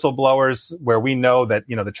mention whistleblowers where we know that,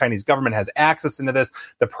 the Chinese government has access into this.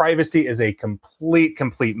 The privacy is a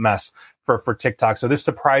complete mess for TikTok. So this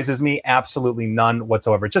surprises me absolutely none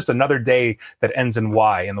whatsoever. It's just another day that ends in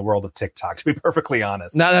Y in the world of TikTok, to be perfectly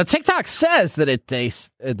honest. Now TikTok says that it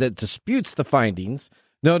disputes the findings,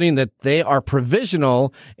 noting that they are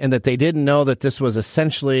provisional and that they didn't know that this was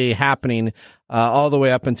essentially happening all the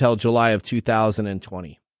way up until July of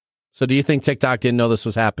 2020. So do you think TikTok didn't know this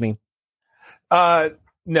was happening?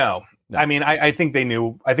 No. I mean, I think they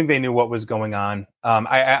knew. I think they knew what was going on.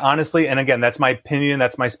 I honestly, and again, that's my opinion.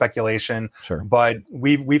 That's my speculation. Sure. But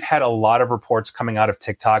we've had a lot of reports coming out of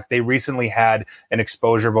TikTok. They recently had an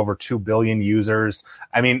exposure of over 2 billion users.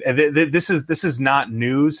 I mean, this is not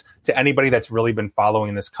news to anybody that's really been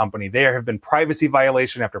following this company. There have been privacy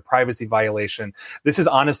violation after privacy violation. This is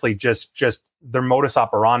honestly just their modus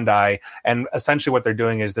operandi, and essentially what they're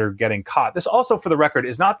doing is they're getting caught. This also, for the record,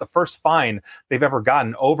 is not the first fine they've ever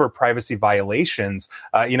gotten over privacy violations.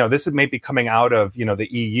 This may be coming out of the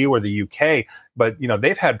EU or the UK, but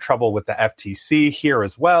they've had trouble with the FTC here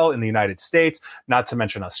as well in the United States, not to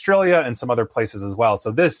mention Australia and some other places as well.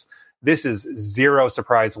 So this is zero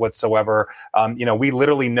surprise whatsoever. We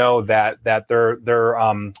literally know that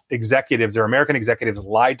their executives, their American executives,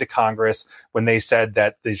 lied to Congress when they said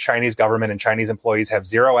that the Chinese government and Chinese employees have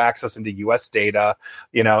zero access into U.S. data.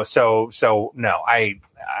 So no,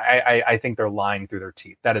 I think they're lying through their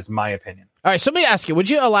teeth. That is my opinion. All right, so let me ask you: would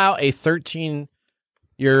you allow a 13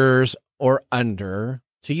 years or under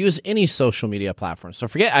to use any social media platform? So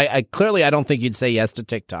forget. I clearly don't think you'd say yes to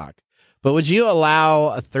TikTok. But would you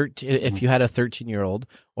allow if you had a 13-year-old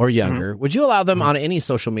or younger, would you allow them on any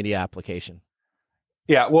social media application?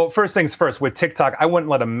 Yeah, well, first things first, with TikTok, I wouldn't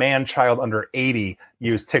let a man-child under 80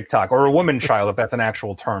 use TikTok, or a woman-child, if that's an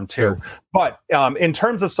actual term, too. Sure. But in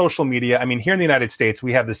terms of social media, I mean, here in the United States,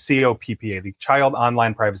 we have the COPPA, the Child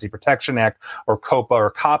Online Privacy Protection Act, or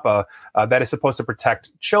COPPA, that is supposed to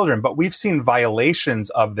protect children. But we've seen violations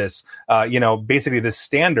of this, basically this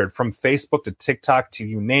standard from Facebook to TikTok to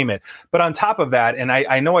you name it. But on top of that, and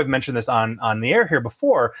I know I've mentioned this on the air here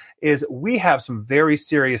before, is we have some very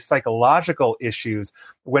serious psychological issues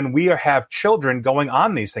when we have children going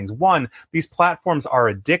on these things. One, these platforms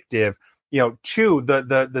are addictive. Two,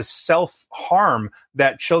 the self-harm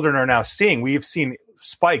that children are now seeing. We've seen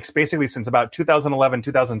spikes basically since about 2011,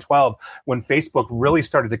 2012, when Facebook really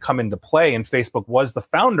started to come into play, and Facebook was the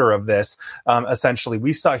founder of this. Essentially,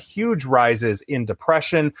 we saw huge rises in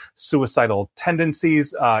depression, suicidal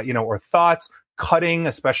tendencies, or thoughts, cutting,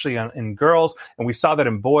 especially in girls. And we saw that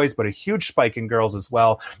in boys, but a huge spike in girls as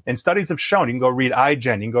well. And studies have shown, you can go read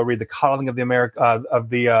iGen, you can go read The Coddling of the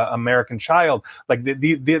American Child, like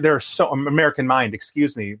there are so American Mind,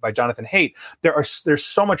 by Jonathan Haidt. There's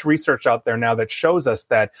so much research out there now that shows us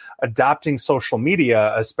that adopting social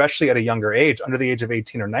media, especially at a younger age, under the age of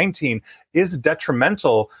 18 or 19, is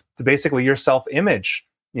detrimental to basically your self-image.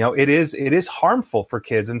 It is harmful for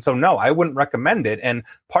kids. And so, no, I wouldn't recommend it. And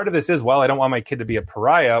part of this is, well, I don't want my kid to be a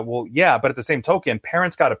pariah. Well, yeah, but at the same token,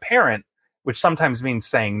 parents got to parent, which sometimes means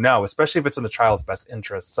saying no, especially if it's in the child's best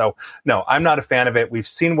interest. So, no, I'm not a fan of it. We've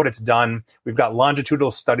seen what it's done. We've got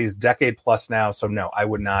longitudinal studies, decade plus now. So, no, I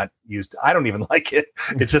would not use it. I don't even like it.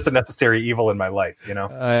 It's just a necessary evil in my life,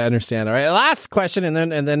 I understand. All right, last question,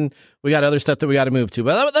 and then we got other stuff that we got to move to.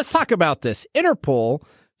 But let's talk about this. Interpol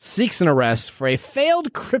seeks an arrest for a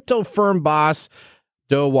failed crypto firm boss,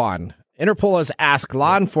 Do Kwon. Interpol has asked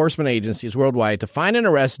law enforcement agencies worldwide to find and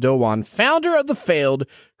arrest Do Kwon, founder of the failed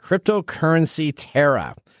cryptocurrency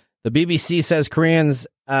Terra. The BBC says Koreans'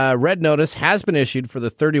 red notice has been issued for the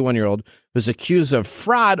 31-year-old who's accused of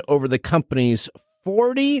fraud over the company's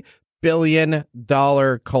 $40 billion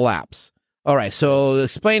collapse. All right, so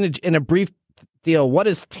explain in a brief deal, what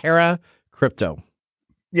is Terra Crypto?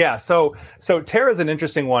 Yeah, so Terra is an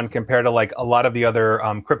interesting one compared to like a lot of the other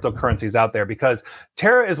cryptocurrencies out there, because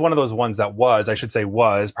Terra is one of those ones that was,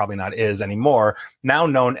 probably not is anymore, now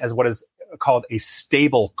known as what is called a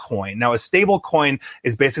stable coin. Now, a stable coin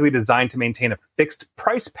is basically designed to maintain a fixed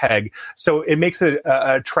price peg, so it makes it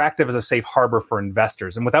attractive as a safe harbor for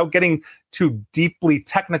investors. And without getting too deeply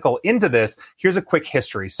technical into this, here's a quick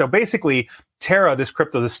history. So basically, Terra, the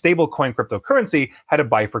stablecoin cryptocurrency, had a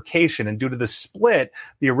bifurcation, and due to the split,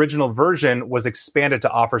 the original version was expanded to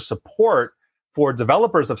offer support for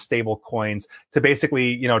developers of stable coins to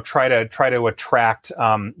basically, try to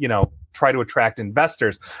attract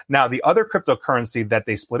investors. Now, the other cryptocurrency that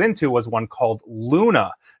they split into was one called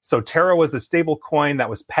Luna. So Terra was the stable coin that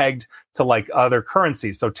was pegged to like other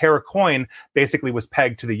currencies. So Terra coin basically was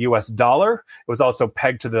pegged to the US dollar. It was also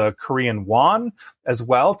pegged to the Korean won as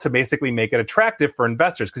well, to basically make it attractive for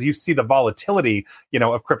investors, because you see the volatility,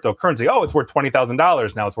 of cryptocurrency. Oh, it's worth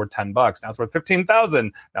 $20,000. Now it's worth $10. Now it's worth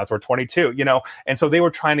 15,000. Now it's worth 22, and so they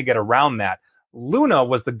were trying to get around that. Luna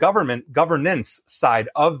was the governance side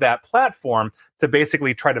of that platform to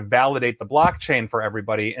basically try to validate the blockchain for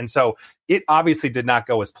everybody. And so it obviously did not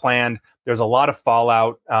go as planned. There's a lot of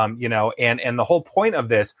fallout, and the whole point of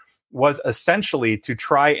this was essentially to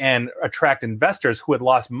try and attract investors who had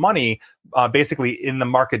lost money basically in the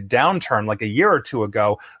market downturn like a year or two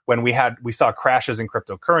ago, when we saw crashes in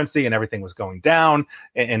cryptocurrency and everything was going down,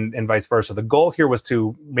 and vice versa. The goal here was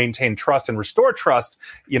to maintain trust and restore trust,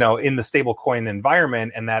 in the stablecoin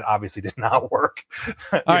environment, and that obviously did not work.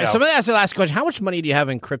 All right, so I'm going to ask the last question. How much money do you have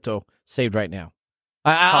in crypto saved right now?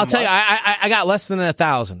 I'll tell you, I got less than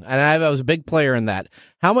 1,000, and I was a big player in that.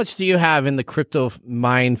 How much do you have in the crypto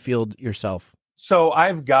minefield yourself? So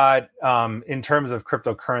I've got, in terms of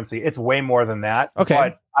cryptocurrency, it's way more than that. Okay.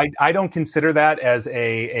 But I don't consider that as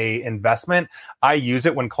a investment. I use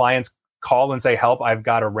it when clients call and say, help, I've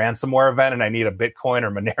got a ransomware event and I need a Bitcoin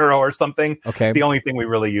or Monero or something. Okay. It's the only thing we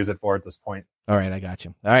really use it for at this point. All right, I got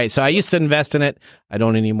you. All right, so I used to invest in it. I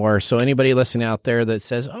don't anymore. So anybody listening out there that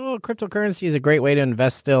says, oh, cryptocurrency is a great way to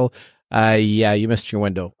invest still, yeah, you missed your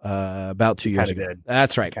window about 2 years ago. Did.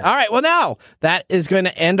 That's right. All right, well, now that is going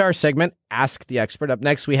to end our segment, Ask the Expert. Up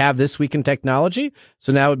next, we have This Week in Technology.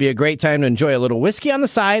 So now would be a great time to enjoy a little whiskey on the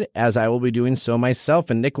side, as I will be doing so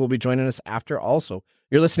myself, and Nick will be joining us after also.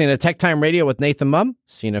 You're listening to Tech Time Radio with Nathan Mumm.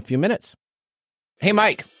 See you in a few minutes. Hey,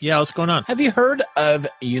 Mike. Yeah, what's going on? Have you heard of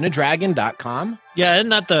Unidragon.com? Yeah, isn't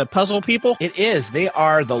that the puzzle people? It is. They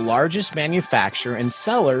are the largest manufacturer and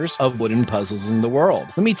sellers of wooden puzzles in the world.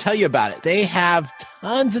 Let me tell you about it. They have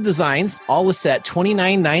tons of designs, all listed at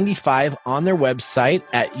 $29.95 on their website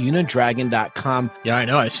at Unidragon.com. Yeah, I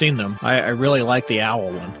know. I've seen them. I really like the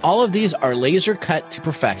owl one. All of these are laser cut to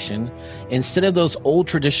perfection. Instead of those old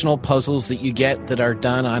traditional puzzles that you get that are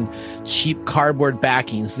done on cheap cardboard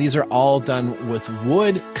backings, these are all done with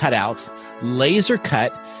wood cutouts, laser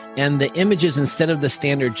cut. And the images, instead of the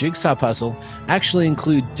standard jigsaw puzzle, actually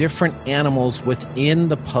include different animals within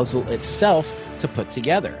the puzzle itself to put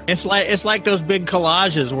together. It's like those big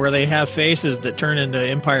collages where they have faces that turn into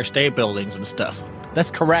Empire State Buildings and stuff. That's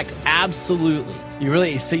correct. Absolutely. You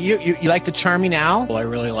like the charming owl? Well, I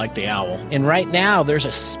really like the owl. And right now, there's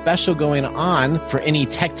a special going on for any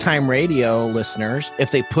Tech Time Radio listeners.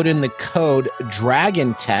 If they put in the code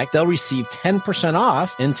DRAGONTECH, they'll receive 10%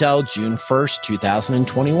 off until June 1st,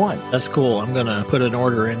 2021. That's cool. I'm going to put an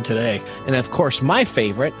order in today. And of course, my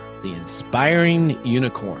favorite, the Inspiring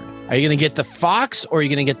Unicorn. Are you going to get the fox, or are you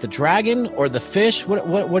going to get the dragon, or the fish? What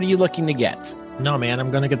are you looking to get? No, man,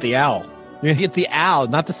 I'm going to get the owl. You're going to get the owl,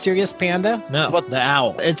 not the serious panda? No, the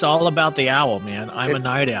owl. It's all about the owl, man. I'm a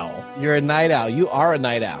night owl. You're a night owl. You are a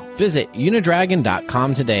night owl. Visit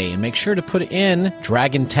Unidragon.com today and make sure to put in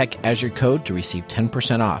Dragon Tech as your code to receive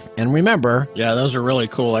 10% off. And remember... Yeah, those are really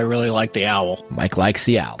cool. I really like the owl. Mike likes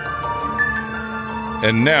the owl.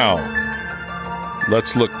 And now,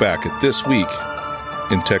 let's look back at this week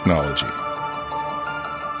in technology.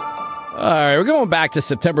 All right, we're going back to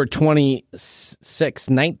September 26,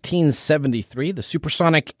 1973. The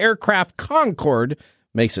supersonic aircraft Concorde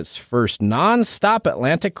makes its first non-stop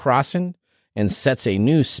Atlantic crossing and sets a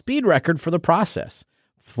new speed record for the process,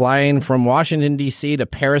 flying from Washington, D.C. to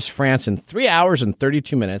Paris, France in 3 hours and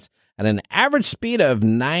 32 minutes at an average speed of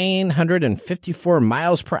 954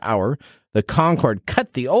 miles per hour. The Concorde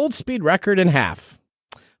cut the old speed record in half.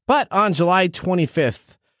 But on July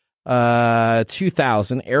 25th,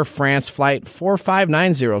 2000, Air France Flight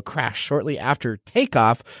 4590 crashed shortly after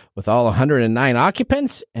takeoff with all 109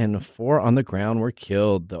 occupants, and 4 on the ground were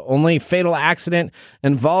killed. The only fatal accident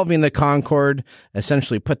involving the Concorde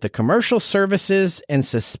essentially put the commercial services and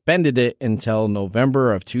suspended it until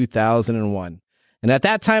November of 2001. And at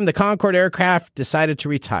that time, the Concorde aircraft decided to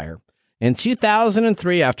retire in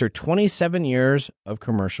 2003 after 27 years of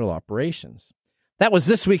commercial operations. That was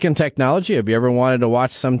This Week in Technology. Have you ever wanted to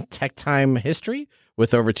watch some Tech Time history?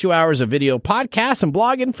 With over 2 hours of video podcasts and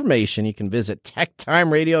blog information, you can visit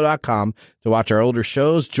techtimeradio.com to watch our older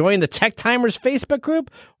shows, join the Tech Timers Facebook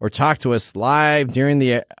group, or talk to us live during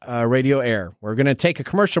the radio air. We're going to take a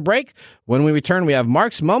commercial break. When we return, we have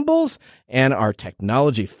Mark's Mumbles and our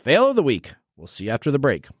Technology Fail of the Week. We'll see you after the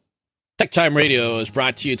break. Tech Time Radio is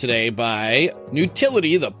brought to you today by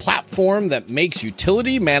Nutility, the platform that makes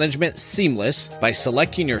utility management seamless by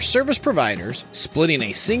selecting your service providers, splitting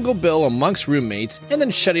a single bill amongst roommates, and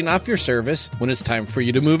then shutting off your service when it's time for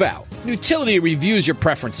you to move out. Nutility reviews your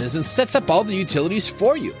preferences and sets up all the utilities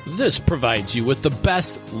for you. This provides you with the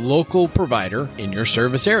best local provider in your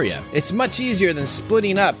service area. It's much easier than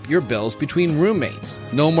splitting up your bills between roommates.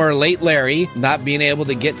 No more late Larry not being able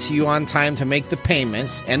to get to you on time to make the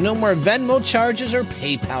payments, and no more Venmo charges or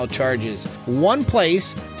PayPal charges. One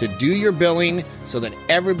place to do your billing so that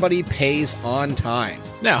everybody pays on time.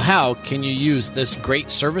 Now, how can you use this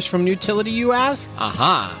great service from Nutility, you ask?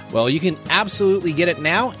 Aha! Well, you can absolutely get it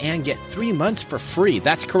now and get 3 months for free.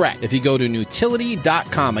 That's correct. If you go to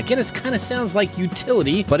Nutility.com, again, it kind of sounds like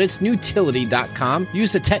utility, but it's Nutility.com.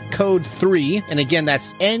 Use the tech code 3, and again,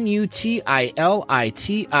 that's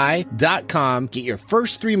NUTILITI.com. Get your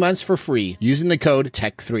first 3 months for free using the code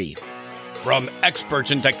TECH3. From experts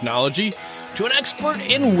in technology to an expert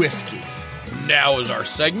in whiskey. Now is our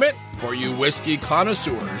segment for you whiskey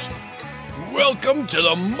connoisseurs. Welcome to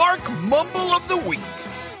the Mark Mumble of the Week.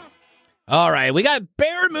 All right, we got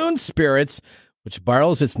Bear Moon Spirits, which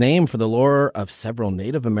borrows its name from the lore of several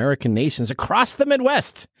Native American nations across the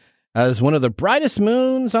Midwest. As one of the brightest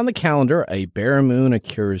moons on the calendar, a bare moon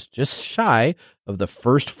occurs just shy of the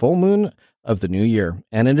first full moon of the new year,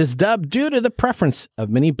 and it is dubbed due to the preference of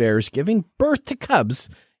many bears giving birth to cubs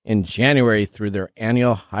in January through their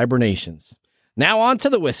annual hibernations. Now on to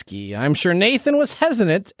the whiskey. I'm sure Nathan was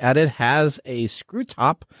hesitant at it has a screw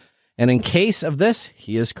top, and in case of this,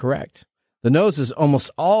 he is correct. The nose is almost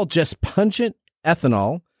all just pungent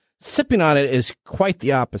ethanol. Sipping on it is quite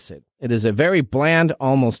the opposite. It is a very bland,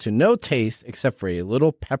 almost to no taste, except for a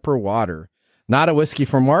little pepper water. Not a whiskey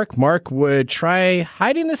for Mark. Mark would try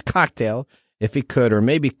hiding this cocktail if he could, or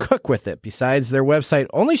maybe cook with it. Besides, their website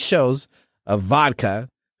only shows a vodka.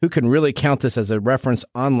 Who can really count this as a reference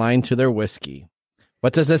online to their whiskey?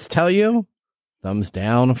 What does this tell you? Thumbs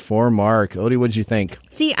down for Mark. Odie, what'd you think?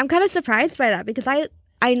 See, I'm kind of surprised by that because I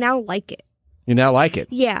now like it. You now like it?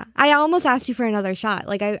 Yeah. I almost asked you for another shot.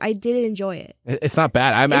 Like, I did enjoy it. It's not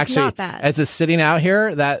bad. It's not bad. As it's sitting out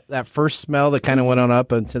here, that first smell that kind of went on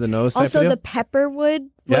up into the nose type also, of the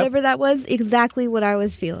pepperwood, whatever that was, exactly what I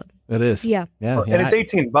was feeling. It is. Yeah. And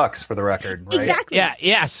it's $18 for the record, right? Exactly.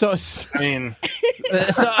 Yeah. So, I mean,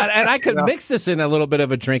 and I could mix this in a little bit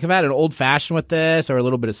of a drink. I've had an old fashioned with this, or a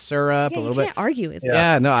little bit of syrup, yeah, a little you bit. Can't argue with it.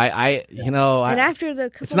 Yeah, no, and after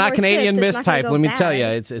the it's not Canadian Mist type. Let me tell you,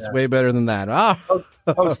 it's way better than that.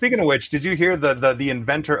 Oh, speaking of which, did you hear the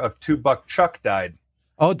inventor of $2 Chuck died?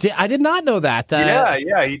 Oh, I did not know that.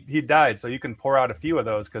 Yeah, he died. So you can pour out a few of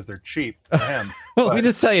those because they're cheap for him. Well, let me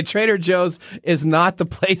just tell you, Trader Joe's is not the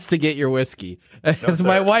place to get your whiskey. No,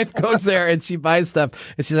 my wife goes there and she buys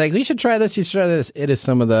stuff, and she's like, "We should try this. You should try this." It is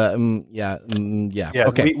some of the yeah.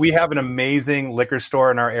 Okay. We have an amazing liquor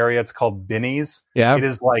store in our area. It's called Binny's. Yeah, it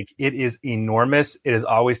is enormous. It is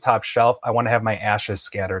always top shelf. I want to have my ashes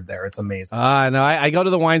scattered there. It's amazing. No, I go to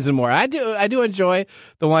the Wines and More. I do enjoy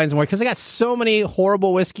the Wines and More because they got so many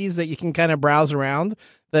horrible whiskeys that you can kind of browse around.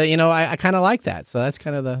 That I kind of like that. So that's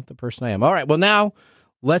kind of the person I am. All right. Well, now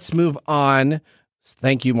let's move on.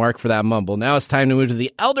 Thank you, Mark, for that mumble. Now it's time to move to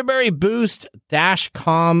the Elderberry Boost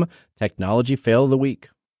 -com Technology Fail of the Week.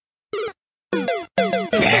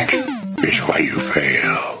 It's why you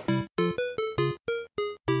fail.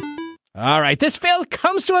 All right. This fail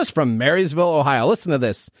comes to us from Marysville, Ohio. Listen to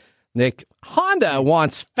this, Nick. Honda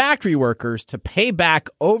wants factory workers to pay back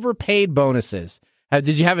overpaid bonuses.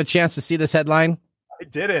 Did you have a chance to see this headline? I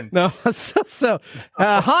didn't. No. So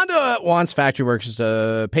Honda wants factory workers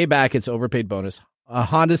to pay back its overpaid bonus.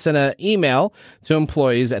 Honda sent an email to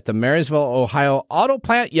employees at the Marysville, Ohio auto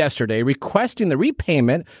plant yesterday requesting the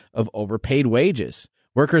repayment of overpaid wages.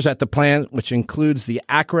 Workers at the plant, which includes the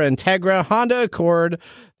Acura Integra, Honda Accord,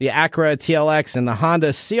 the Acura TLX, and the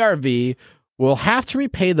Honda CR-V, will have to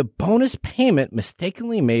repay the bonus payment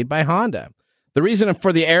mistakenly made by Honda. The reason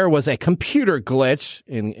for the error was a computer glitch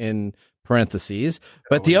in parentheses,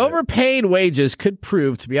 but the overpaid wages could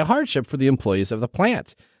prove to be a hardship for the employees of the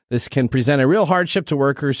plant. This can present a real hardship to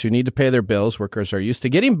workers who need to pay their bills. Workers are used to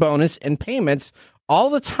getting bonus and payments all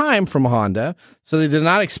the time from Honda, so they did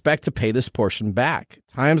not expect to pay this portion back.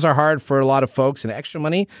 Times are hard for a lot of folks, and extra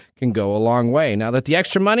money can go a long way. Now that the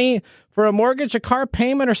extra money for a mortgage, a car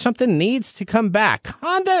payment, or something needs to come back,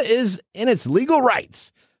 Honda is in its legal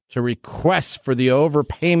rights to request for the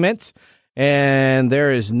overpayment, and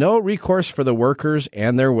there is no recourse for the workers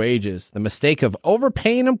and their wages. The mistake of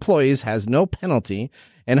overpaying employees has no penalty,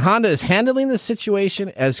 and Honda is handling the situation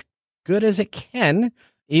as good as it can,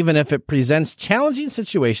 even if it presents challenging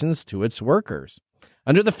situations to its workers.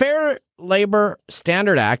 Under the Fair Labor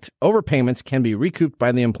Standard Act, overpayments can be recouped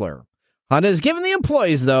by the employer. Honda has given the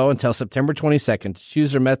employees, though, until September 22nd to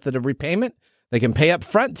choose their method of repayment. They can pay up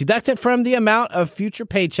front, deduct it from the amount of future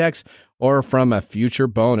paychecks, or from a future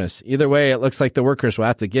bonus. Either way, it looks like the workers will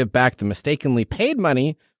have to give back the mistakenly paid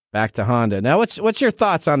money back to Honda. Now, what's your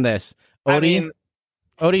thoughts on this? Odie,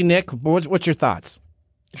 Nick, what's your thoughts?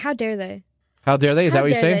 How dare they? How dare they? Is that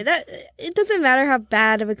what you say? It doesn't matter how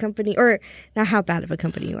bad of a company, or not how bad of a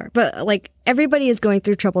company you are, but like everybody is going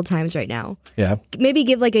through troubled times right now. Yeah. Maybe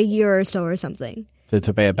give like a year or so or something.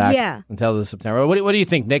 To pay it back until the September. What do you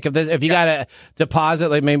think, Nick? If you got a deposit,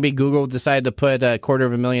 like maybe Google decided to put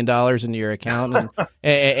 $250,000 into your account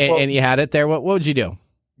and you had it there, what would you do?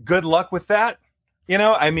 Good luck with that.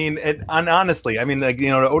 Honestly, to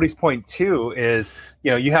Odie's point too is,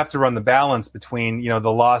 you have to run the balance between,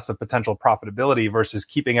 the loss of potential profitability versus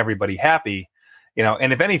keeping everybody happy.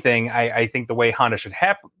 And if anything, I think the way Honda should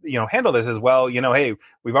handle this is, well, hey,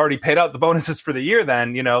 we've already paid out the bonuses for the year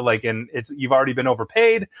then, and you've already been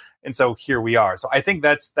overpaid. And so here we are. So I think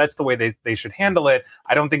that's the way they should handle it.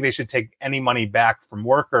 I don't think they should take any money back from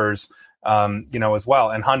workers, as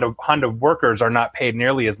well. And Honda workers are not paid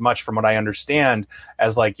nearly as much from what I understand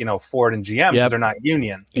as Ford and GM, because they're not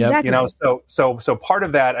union. Exactly. So part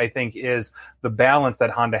of that I think is the balance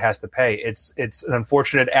that Honda has to pay. It's an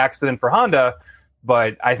unfortunate accident for Honda,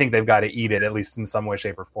 but I think they've got to eat it, at least in some way,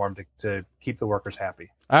 shape, or form, to keep the workers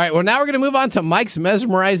happy. All right, well, now we're going to move on to Mike's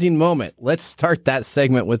mesmerizing moment. Let's start that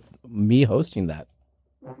segment with me hosting that.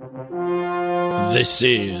 This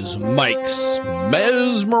is Mike's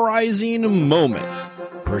mesmerizing moment,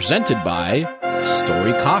 presented by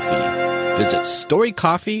Story Coffee. Visit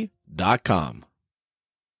storycoffee.com.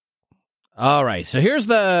 All right, so here's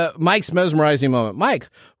the Mike's mesmerizing moment. Mike,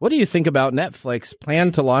 what do you think about Netflix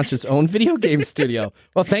plan to launch its own video game studio?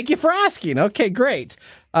 Well, thank you for asking. Okay, great.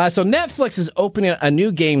 So Netflix is opening a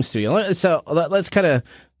new game studio. So let's kind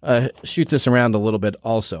of shoot this around a little bit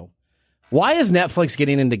also. Why is Netflix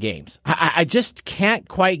getting into games? I just can't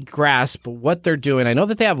quite grasp what they're doing. I know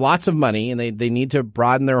that they have lots of money and they need to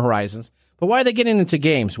broaden their horizons, but why are they getting into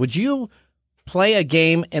games? Would you play a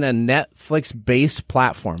game in a Netflix-based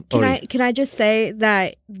platform? Can I just say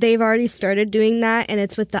that they've already started doing that, and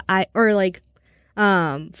it's with the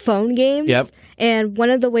phone games. Yep. And one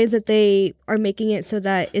of the ways that they are making it so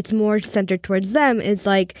that it's more centered towards them is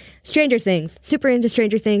like Stranger Things. Super into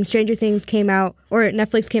Stranger Things. Stranger Things came out, or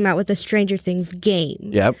Netflix came out with a Stranger Things game.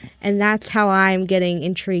 Yep. And that's how I'm getting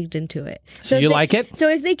intrigued into it. So you like it? So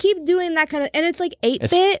if they keep doing that kind of, and it's like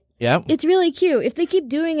 8-bit. Yeah. It's really cute. If they keep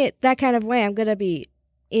doing it that kind of way, I'm going to be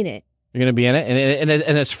in it. You're going to be in it?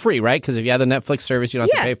 And it's free, right? Because if you have the Netflix service, you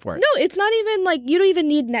don't have to pay for it. No, it's not even like, you don't even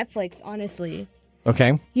need Netflix, honestly.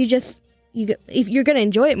 Okay. If you're going to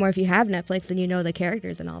enjoy it more if you have Netflix and you know the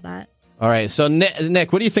characters and all that. All right. So,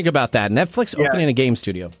 Nick, what do you think about that? Netflix opening a game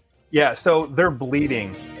studio. Yeah, so they're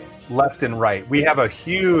bleeding left and right. We have a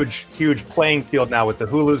huge playing field now with the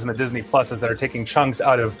Hulus and the Disney Pluses that are taking chunks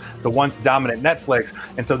out of the once dominant Netflix.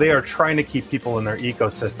 And so they are trying to keep people in their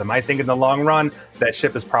ecosystem. I think in the long run, that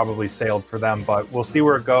ship has probably sailed for them, but we'll see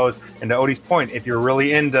where it goes. And to Odie's point, if you're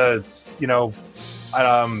really into,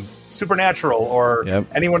 Supernatural or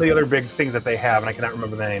any one of the other big things that they have, and I cannot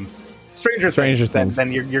remember the name, Stranger Things.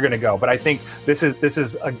 Then you're going to go. But I think this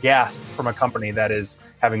is a gasp from a company that is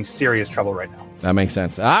having serious trouble right now. That makes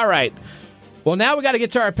sense. All right. Well, now we got to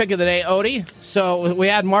get to our pick of the day, Odie. So we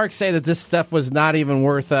had Mark say that this stuff was not even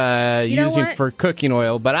worth using for cooking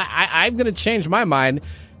oil, but I'm going to change my mind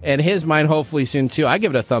and his mind hopefully soon too. I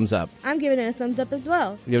give it a thumbs up. I'm giving it a thumbs up as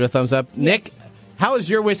well. You give it a thumbs up? Yes. Nick, how is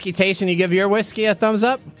your whiskey tasting? You give your whiskey a thumbs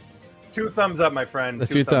up? 2 thumbs up, my friend.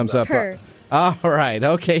 Two thumbs up. All right.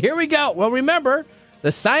 Okay, here we go. Well, remember,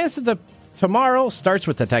 the science of the tomorrow starts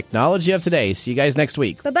with the technology of today. See you guys next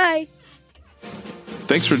week. Bye-bye.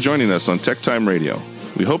 Thanks for joining us on Tech Time Radio.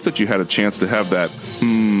 We hope that you had a chance to have that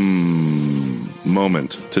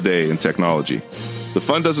moment today in technology. The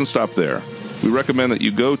fun doesn't stop there. We recommend that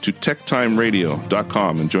you go to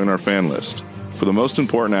techtimeradio.com and join our fan list. for the most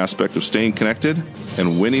important aspect of staying connected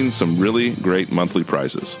and winning some really great monthly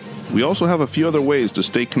prizes. We also have a few other ways to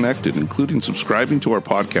stay connected, including subscribing to our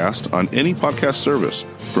podcast on any podcast service,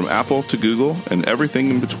 from Apple to Google and everything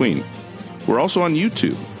in between. We're also on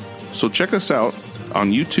YouTube, so check us out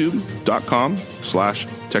on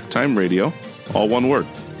youtube.com/techtimeradio, all one word.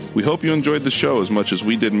 We hope you enjoyed the show as much as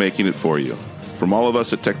we did making it for you. From all of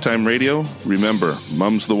us at Tech Time Radio, remember,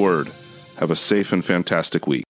 mum's the word. Have a safe and fantastic week.